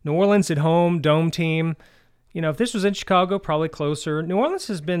New Orleans at home, dome team. If this was in Chicago, probably closer. New Orleans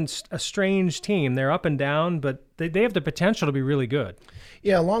has been a strange team. They're up and down, but they have the potential to be really good.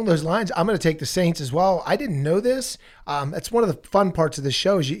 Yeah, along those lines, I'm going to take the Saints as well. I didn't know this. That's one of the fun parts of this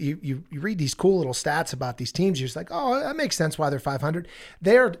show is you read these cool little stats about these teams. You're just like, oh, that makes sense why they're 500.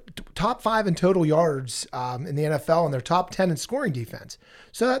 They're top 5 in total yards in the NFL, and they're top 10 in scoring defense.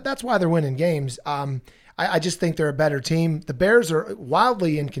 So that's why they're winning games. I just think they're a better team. The Bears are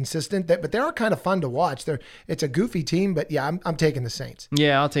wildly inconsistent, but they are kind of fun to watch. It's a goofy team, but yeah, I'm taking the Saints.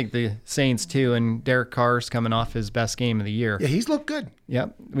 Yeah, I'll take the Saints too. And Derek Carr's coming off his best game of the year. Yeah, he's looked good.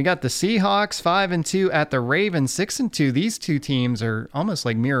 Yep. We got the Seahawks 5-2 at the Ravens 6-2. These 2 teams are almost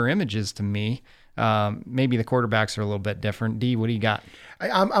like mirror images to me. Maybe the quarterbacks are a little bit different. D, what do you got?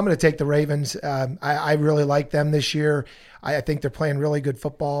 I'm going to take the Ravens. I really like them this year. I think they're playing really good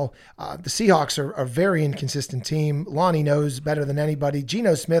football. The Seahawks are a very inconsistent team. Lonnie knows better than anybody.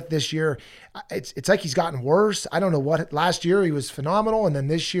 Geno Smith this year, it's like he's gotten worse. I don't know what. Last year he was phenomenal, and then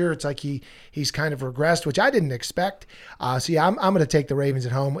this year it's like he's kind of regressed, which I didn't expect. So yeah, I'm going to take the Ravens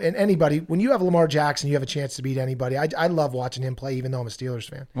at home. And anybody, when you have Lamar Jackson, you have a chance to beat anybody. I love watching him play, even though I'm a Steelers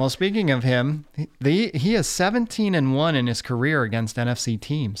fan. Well, speaking of him, he is 17-1 in his career against NFC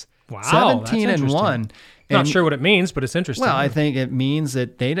teams. Wow, 17-1. Not sure what it means, but it's interesting. Well, I think it means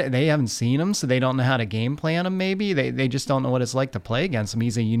that they haven't seen him, so they don't know how to game plan him. Maybe they just don't know what it's like to play against him.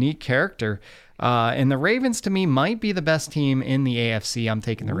 He's a unique character, and the Ravens to me might be the best team in the AFC. I'm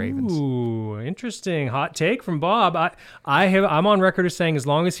taking the Ravens. Ooh, interesting hot take from Bob. I'm on record as saying as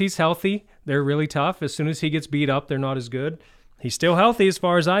long as he's healthy, they're really tough. As soon as he gets beat up, they're not as good. He's still healthy, as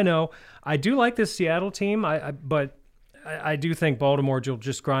far as I know. I do like this Seattle team, but I do think Baltimore will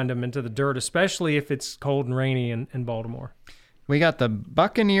just grind them into the dirt, especially if it's cold and rainy in Baltimore. We got the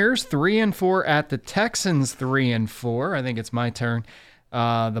Buccaneers 3-4 at the Texans 3-4. I think it's my turn.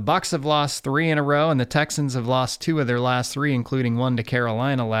 The Bucs have lost 3 in a row, and the Texans have lost 2 of their last 3, including 1 to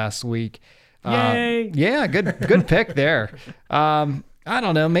Carolina last week. Yay! Yeah, good pick there. I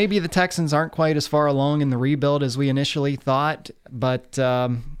don't know. Maybe the Texans aren't quite as far along in the rebuild as we initially thought, but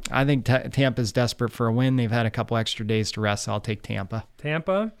I think Tampa's desperate for a win. They've had a couple extra days to rest, so I'll take Tampa.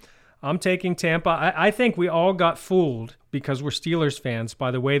 Tampa? I'm taking Tampa. I think we all got fooled because we're Steelers fans by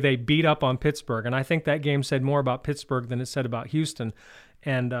the way they beat up on Pittsburgh, and I think that game said more about Pittsburgh than it said about Houston.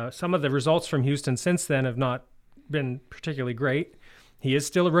 And some of the results from Houston since then have not been particularly great. He is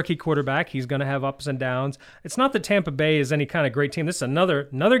still a rookie quarterback. He's going to have ups and downs. It's not that Tampa Bay is any kind of great team. This is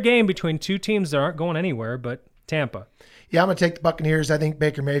another game between two teams that aren't going anywhere, but Tampa. Yeah, I'm going to take the Buccaneers. I think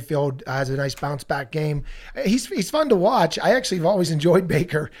Baker Mayfield has a nice bounce-back game. He's fun to watch. I actually have always enjoyed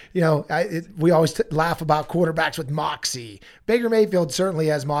Baker. You know, we always laugh about quarterbacks with moxie. Baker Mayfield certainly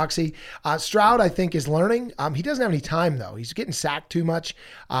has moxie. Stroud, I think, is learning. He doesn't have any time, though. He's getting sacked too much.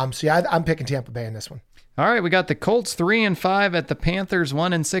 So, yeah, I'm picking Tampa Bay in this one. All right, we got the Colts 3-5 at the Panthers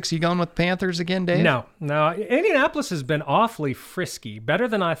 1-6. You going with Panthers again, Dave? No. Indianapolis has been awfully frisky, better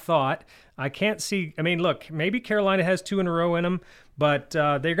than I thought. I can't see. I mean, look, maybe Carolina has 2 in a row in them, but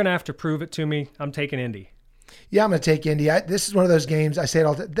they're going to have to prove it to me. I'm taking Indy. Yeah, I'm going to take Indy. This is one of those games, I say it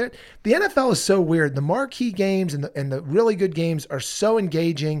all the time. The NFL is so weird. The marquee games and the really good games are so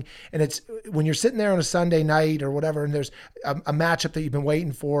engaging. And it's when you're sitting there on a Sunday night or whatever, and there's a matchup that you've been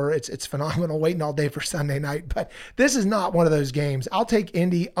waiting for, it's phenomenal, waiting all day for Sunday night. But this is not one of those games. I'll take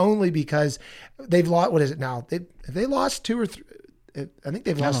Indy only because they've lost, what is it now? Have they lost 2 or 3? I think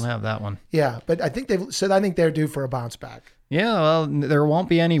they've lost. I don't have that one. Yeah, but I think they're due for a bounce back. Yeah, well, there won't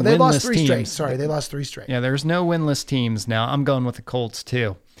be any winless teams. They lost 3 teams. straight. Sorry, they lost 3 straight. Yeah, there's no winless teams now. I'm going with the Colts,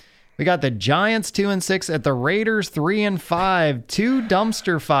 too. We got the Giants 2-6 at the Raiders 3-5. 2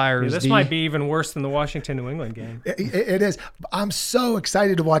 dumpster fires. Yeah, this might be even worse than the Washington-New England game. It is. I'm so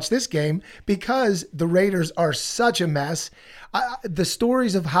excited to watch this game because the Raiders are such a mess. The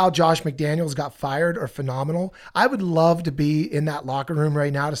stories of how Josh McDaniels got fired are phenomenal. I would love to be in that locker room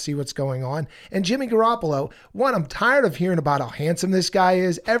right now to see what's going on. And Jimmy Garoppolo, I'm tired of hearing about how handsome this guy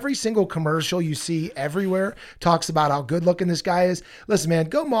is. Every single commercial you see everywhere talks about how good looking this guy is. Listen, man,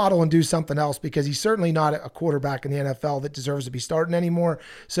 go model and do something else because he's certainly not a quarterback in the NFL that deserves to be starting anymore.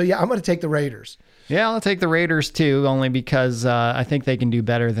 So, yeah, I'm going to take the Raiders. Yeah, I'll take the Raiders too, only because I think they can do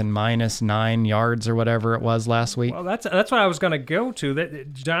better than -9 yards or whatever it was last week. Well, that's what I was going to go to. The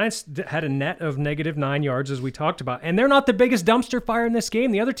Giants had a net of -9 yards, as we talked about, and they're not the biggest dumpster fire in this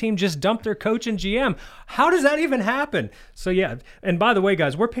game. The other team just dumped their coach and GM. How does that even happen? So, yeah, and by the way,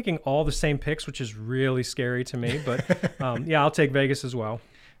 guys, we're picking all the same picks, which is really scary to me, but yeah, I'll take Vegas as well.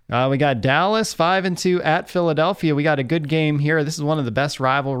 We got Dallas 5-2 at Philadelphia. We got a good game here. This is one of the best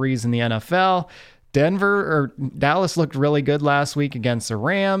rivalries in the NFL. Dallas looked really good last week against the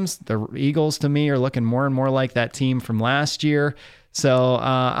Rams. The Eagles, to me, are looking more and more like that team from last year. So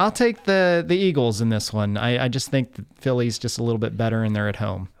I'll take the Eagles in this one. I just think the Philly's just a little bit better and they're at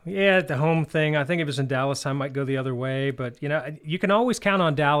home. Yeah, the home thing. I think if it was in Dallas, I might go the other way. But, you can always count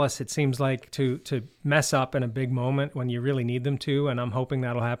on Dallas, it seems like, to mess up in a big moment when you really need them to, and I'm hoping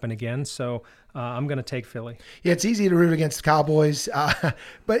that'll happen again. So I'm going to take Philly. Yeah, it's easy to root against the Cowboys,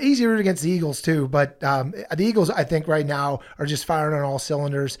 but easy to root against the Eagles too. But the Eagles, I think, right now are just firing on all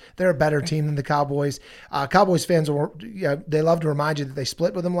cylinders. They're a better team than the Cowboys. Cowboys fans, they love to remind you that they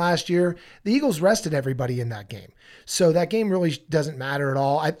split with them last year. The Eagles rested everybody in that game. So that game really doesn't matter at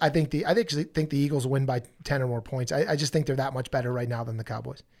all. I think the Eagles will win by 10 or more points. I just think they're that much better right now than the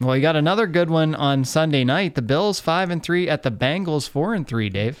Cowboys. Well, you got another good one on Sunday night. The Bills 5-3 at the Bengals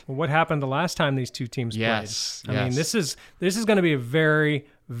 4-3. Dave. Well, what happened the last time these two teams played? I mean, this is going to be a very,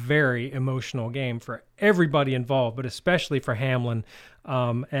 very emotional game for everybody involved, but especially for Hamlin.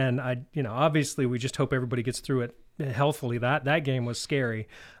 And obviously, we just hope everybody gets through it healthily. That game was scary.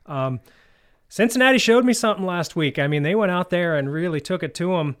 Cincinnati showed me something last week. I mean, they went out there and really took it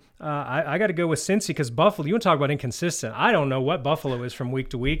to them. I got to go with Cincy because Buffalo, you want to talk about inconsistent. I don't know what Buffalo is from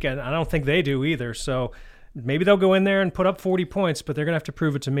week to week, and I don't think they do either. So maybe they'll go in there and put up 40 points, but they're going to have to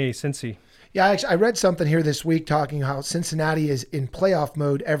prove it to me, Cincy. Yeah, actually, I read something here this week talking how Cincinnati is in playoff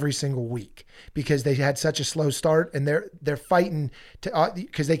mode every single week because they had such a slow start and they're fighting to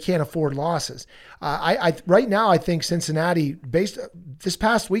because they can't afford losses. Right now I think Cincinnati, based this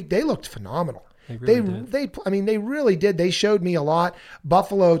past week, they looked phenomenal. They really did. They showed me a lot.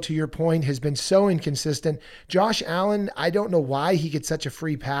 Buffalo, to your point, has been so inconsistent. Josh Allen, I don't know why he gets such a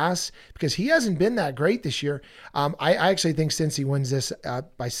free pass because he hasn't been that great this year. I actually think Cincy wins this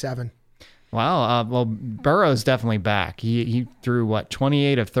by 7. Wow. Well, Burrow's definitely back. He threw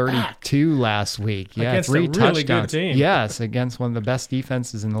 28 of 32 last week. Yeah, against 3 a touchdowns. Really good team. Yes, against one of the best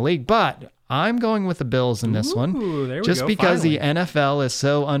defenses in the league. But I'm going with the Bills in this one, there we just go, because finally. the NFL is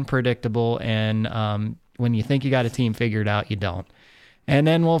so unpredictable, and when you think you got a team figured out, you don't. And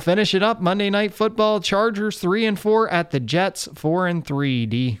then we'll finish it up. Monday Night Football: Chargers 3-4 at the Jets 4-3.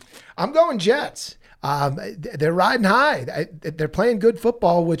 D. I'm going Jets. They're riding high. They're playing good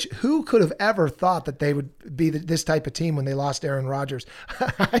football, which who could have ever thought that they would be this type of team when they lost Aaron Rodgers?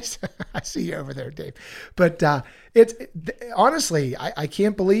 I see you over there, Dave. But honestly, I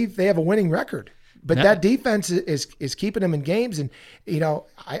can't believe they have a winning record. But that defense is keeping them in games. And, the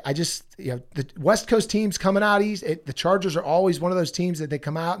West Coast teams coming out east, the Chargers are always one of those teams that they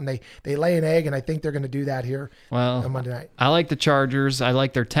come out and they lay an egg. And I think they're going to do that here on Monday night. I like the Chargers. I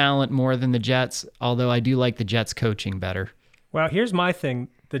like their talent more than the Jets, although I do like the Jets coaching better. Well, here's my thing.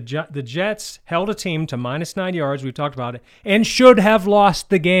 The Jets held a team to -9 yards. We've talked about it, and should have lost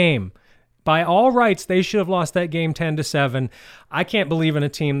the game. By all rights, they should have lost that game 10-7. I can't believe in a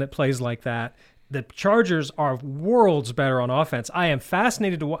team that plays like that. The Chargers are worlds better on offense. I am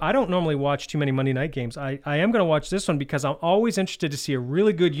fascinated I don't normally watch too many Monday night games. I am going to watch this one because I'm always interested to see a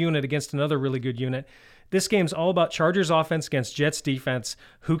really good unit against another really good unit. This game's all about Chargers offense against Jets defense.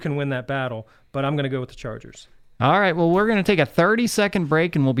 Who can win that battle? But I'm going to go with the Chargers. All right, well, we're going to take a 30-second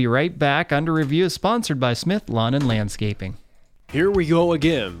break, and we'll be right back. Under Review is sponsored by Smith Lawn and Landscaping. Here we go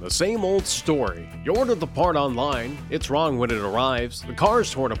again, the same old story. You order the part online, it's wrong when it arrives, the car's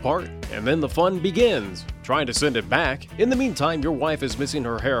torn apart, and then the fun begins. Trying to send it back. In the meantime, your wife is missing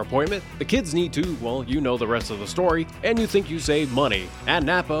her hair appointment, the kids need to, well, you know the rest of the story, and you think you save money. At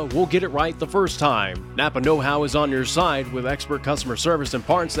Napa, we'll get it right the first time. Napa know-how is on your side with expert customer service and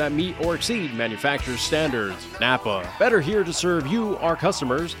parts that meet or exceed manufacturer's standards. Napa, better here to serve you, our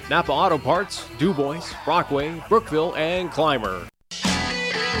customers. Napa Auto Parts, Du Bois, Brockway, Brookville, and Clymer.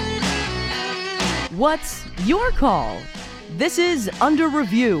 What's your call? This is Under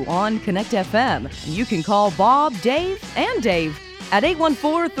Review on Connect FM. You can call Bob, Dave, and Dave at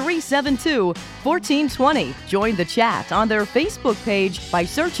 814-372-1420. Join the chat on their Facebook page by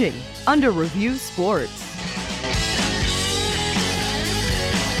searching Under Review Sports.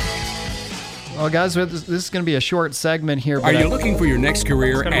 Well, guys, this is going to be a short segment here. Are you looking for your next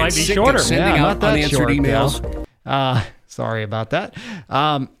career and sick of sending out unanswered emails? Sorry about that.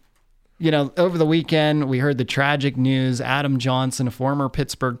 Over the weekend, we heard the tragic news. Adam Johnson, a former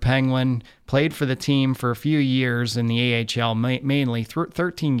Pittsburgh Penguin, played for the team for a few years in the AHL, mainly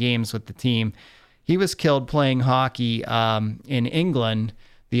 13 games with the team. He was killed playing hockey in England.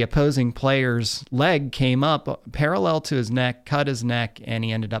 The opposing player's leg came up parallel to his neck, cut his neck, and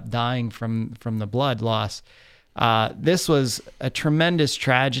he ended up dying from the blood loss. This was a tremendous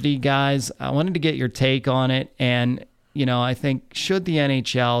tragedy, guys. I wanted to get your take on it, and I think should the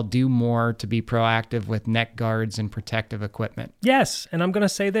NHL do more to be proactive with neck guards and protective equipment? Yes, and I'm going to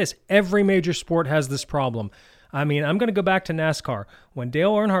say this. Every major sport has this problem. I mean, I'm going to go back to NASCAR. When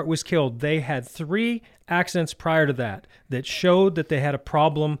Dale Earnhardt was killed, they had 3 accidents prior to that showed that they had a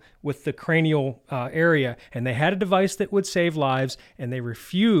problem with the cranial area, and they had a device that would save lives, and they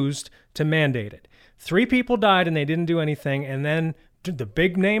refused to mandate it. 3 people died, and they didn't do anything, and then the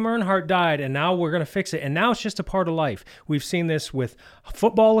big name Earnhardt died, and now we're going to fix it. And now it's just a part of life. We've seen this with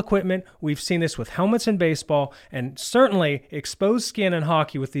football equipment. We've seen this with helmets in baseball, and certainly exposed skin in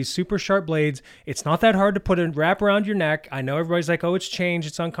hockey with these super sharp blades. It's not that hard to put a wrap around your neck. I know everybody's like, oh, it's changed,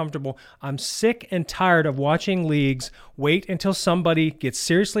 it's uncomfortable. I'm sick and tired of watching leagues wait until somebody gets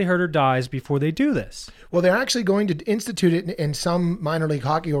seriously hurt or dies before they do this. Well, they're actually going to institute it in some minor league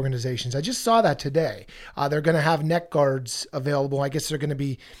hockey organizations. I just saw that today. They're going to have neck guards available. I guess they're going to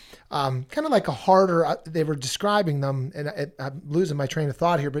be kind of like a harder, they were describing them, and I'm losing my train of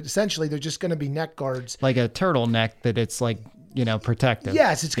thought here, but essentially they're just going to be neck guards. Like a turtleneck that it's like, protective.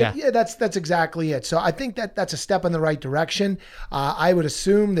 Yes, it's good. Yeah, that's exactly it. So I think that's a step in the right direction. I would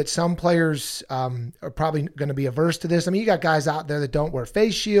assume that some players are probably going to be averse to this. I mean, you got guys out there that don't wear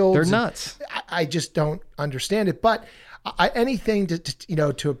face shields. They're nuts. I just don't understand it. But anything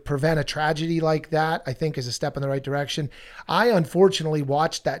to prevent a tragedy like that, I think is a step in the right direction. I unfortunately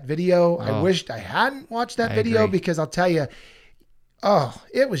watched that video. I wished I hadn't watched that video because I'll tell you,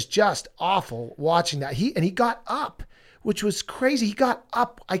 it was just awful watching that. He got up, which was crazy. He got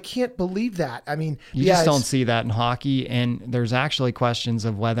up. I can't believe that. I mean, you just don't see that in hockey. And there's actually questions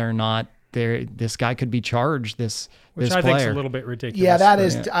of whether or not this guy could be charged. Which I think is a little bit ridiculous. Yeah, that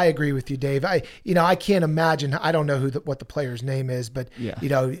is. Yeah. I agree with you, Dave. I can't imagine. I don't know what the player's name is, but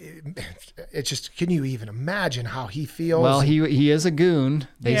it's just. Can you even imagine how he feels? Well, he is a goon.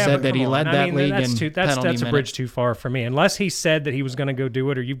 They said that he led that league in that's a bridge too far for me. Unless he said that he was going to go do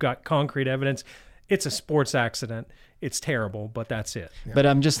it, or you've got concrete evidence. It's a sports accident. It's terrible, but that's it. Yeah. But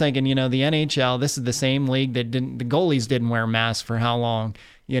I'm just thinking, the NHL, this is the same league that the goalies didn't wear masks for how long,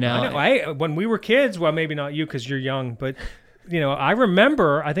 I know. When we were kids, well, maybe not you because you're young, but I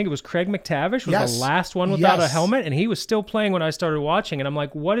remember, I think it was Craig McTavish was the last one without a helmet, and he was still playing when I started watching, and I'm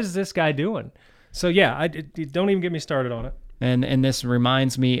like, what is this guy doing? So yeah, don't even get me started on it. And this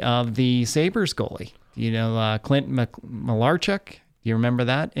reminds me of the Sabres goalie, Clint Malarchuk. You remember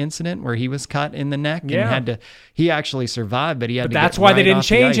that incident where he was cut in the neck and he actually survived, but he had to that's why they didn't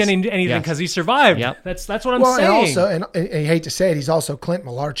change anything because he survived. Yep. That's what I'm saying. And also, and I hate to say it, he's also Clint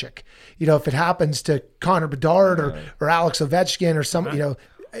Malarchuk. If it happens to Connor Bedard or Alex Ovechkin or some,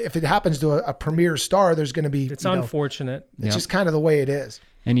 if it happens to a premier star, there's going to be. It's unfortunate. It's just kind of the way it is.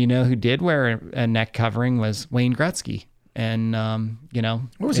 And who did wear a neck covering was Wayne Gretzky. And,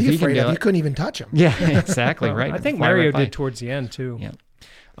 what was he afraid of? You couldn't even touch him. Yeah, exactly. Right. I think Mario did towards the end, too. Yeah.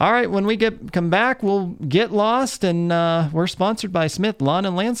 All right. When we come back, we'll get lost. And we're sponsored by Smith Lawn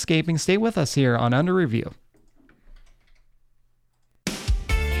and Landscaping. Stay with us here on Under Review.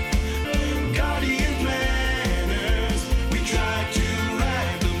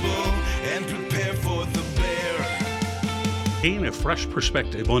 Gain a fresh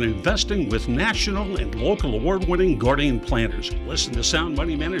perspective on investing with national and local award-winning Guardian Planners. Listen to Sound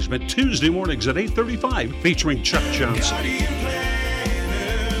Money Management Tuesday mornings at 8:35, featuring Chuck Johnson. Guardian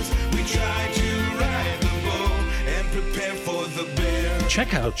Planners, we try to ride the bull and prepare for the bear.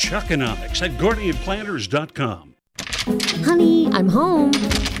 Check out Chuckonomics at GuardianPlanners.com. Honey, I'm home.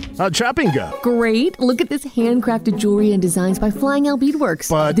 How'd shopping go? Great. Look at this handcrafted jewelry and designs by Flying Owl Beadworks.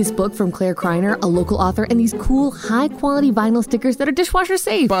 But this book from Claire Kreiner, a local author, and these cool, high-quality vinyl stickers that are dishwasher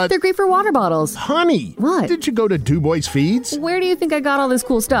safe. But they're great for water bottles. Honey! What? Did you go to DuBois Feeds? Where do you think I got all this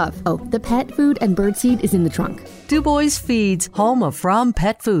cool stuff? Oh, the pet food and birdseed is in the trunk. DuBois Feeds, home of From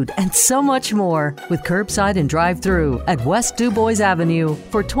Pet Food and so much more. With curbside and drive-through at West DuBois Avenue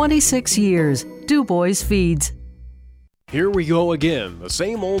for 26 years. DuBois Feeds. Here we go again, the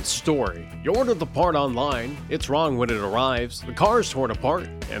same old story. You order the part online, it's wrong when it arrives, the car's torn apart,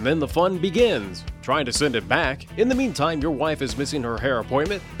 and then the fun begins. Trying to send it back. In the meantime, your wife is missing her hair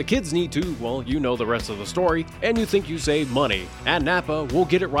appointment, the kids need to, well, you know the rest of the story, and you think you save money. At Napa, we'll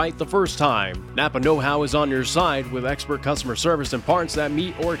get it right the first time. Napa know-how is on your side with expert customer service and parts that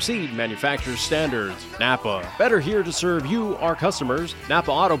meet or exceed manufacturer's standards. Napa, better here to serve you, our customers.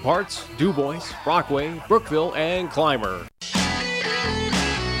 Napa Auto Parts, DuBois, Brockway, Brookville, and Clymer.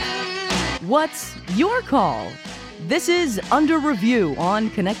 What's your call? This is Under Review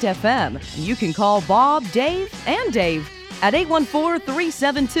on Connect FM. You can call Bob, Dave, and Dave at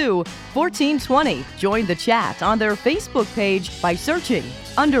 814-372-1420. Join the chat on their Facebook page by searching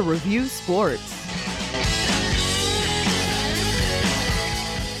Under Review Sports.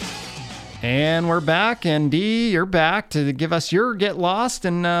 And we're back, and Dee, you're back to give us your Get Lost,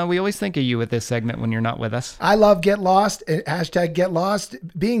 and we always think of you with this segment when you're not with us. I love Get Lost, hashtag Get Lost.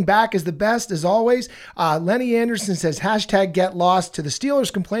 Being back is the best, as always. Lenny Anderson says, hashtag Get Lost to the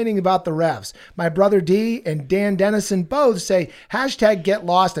Steelers complaining about the refs. My brother Dee and Dan Dennison both say, hashtag Get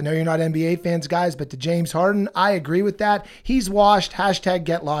Lost. I know you're not NBA fans, guys, but to James Harden, I agree with that. He's washed, hashtag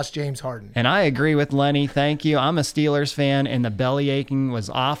Get Lost, James Harden. And I agree with Lenny, thank you. I'm a Steelers fan, and the belly aching was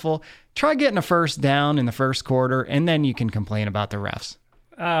awful. Try getting a first down in the first quarter, and then you can complain about the refs.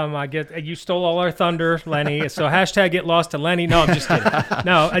 I get you stole all our thunder, Lenny. So hashtag Get Lost to Lenny. No, I'm just kidding.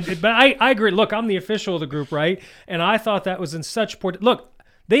 No, but I agree. Look, I'm the official of the group, right? And I thought that was in such poor. Look,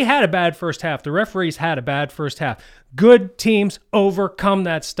 they had a bad first half. The referees had a bad first half. Good teams overcome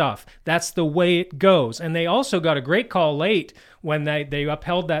that stuff. That's the way it goes. And they also got a great call late when they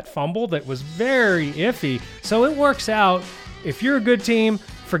upheld that fumble that was very iffy. So it works out. If you're a good team,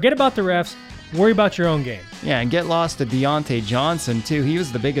 forget about the refs. Worry about your own game. Yeah, and Get Lost to Deontay Johnson, too. He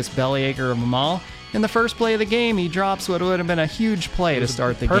was the biggest bellyacher of them all. In the first play of the game, he drops what would have been a huge play to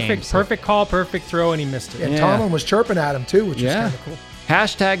start the game. Perfect call, perfect throw, and he missed it. And Tomlin was chirping at him, too, which was kind of cool.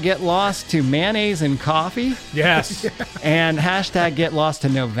 Hashtag Get Lost to mayonnaise and coffee. Yes. And hashtag Get Lost to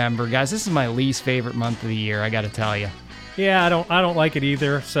November. Guys, this is my least favorite month of the year, I got to tell you. Yeah, I don't like it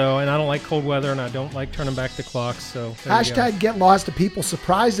either. So, and I don't like cold weather, and I don't like turning back the clocks. So hashtag Get Lost to people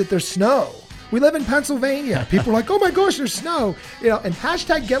surprised that there's snow. We live in Pennsylvania. People are like, oh my gosh, there's snow. And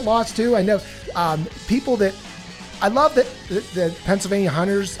hashtag Get Lost too. I know people that I love that the Pennsylvania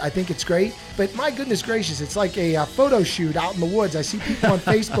hunters. I think it's great. But my goodness gracious, it's like a photo shoot out in the woods. I see people on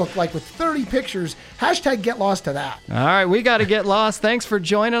Facebook like with 30 pictures. Hashtag Get Lost to that. All right, we got to get lost. Thanks for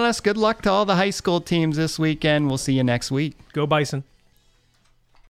joining us. Good luck to all the high school teams this weekend. We'll see you next week. Go Bison.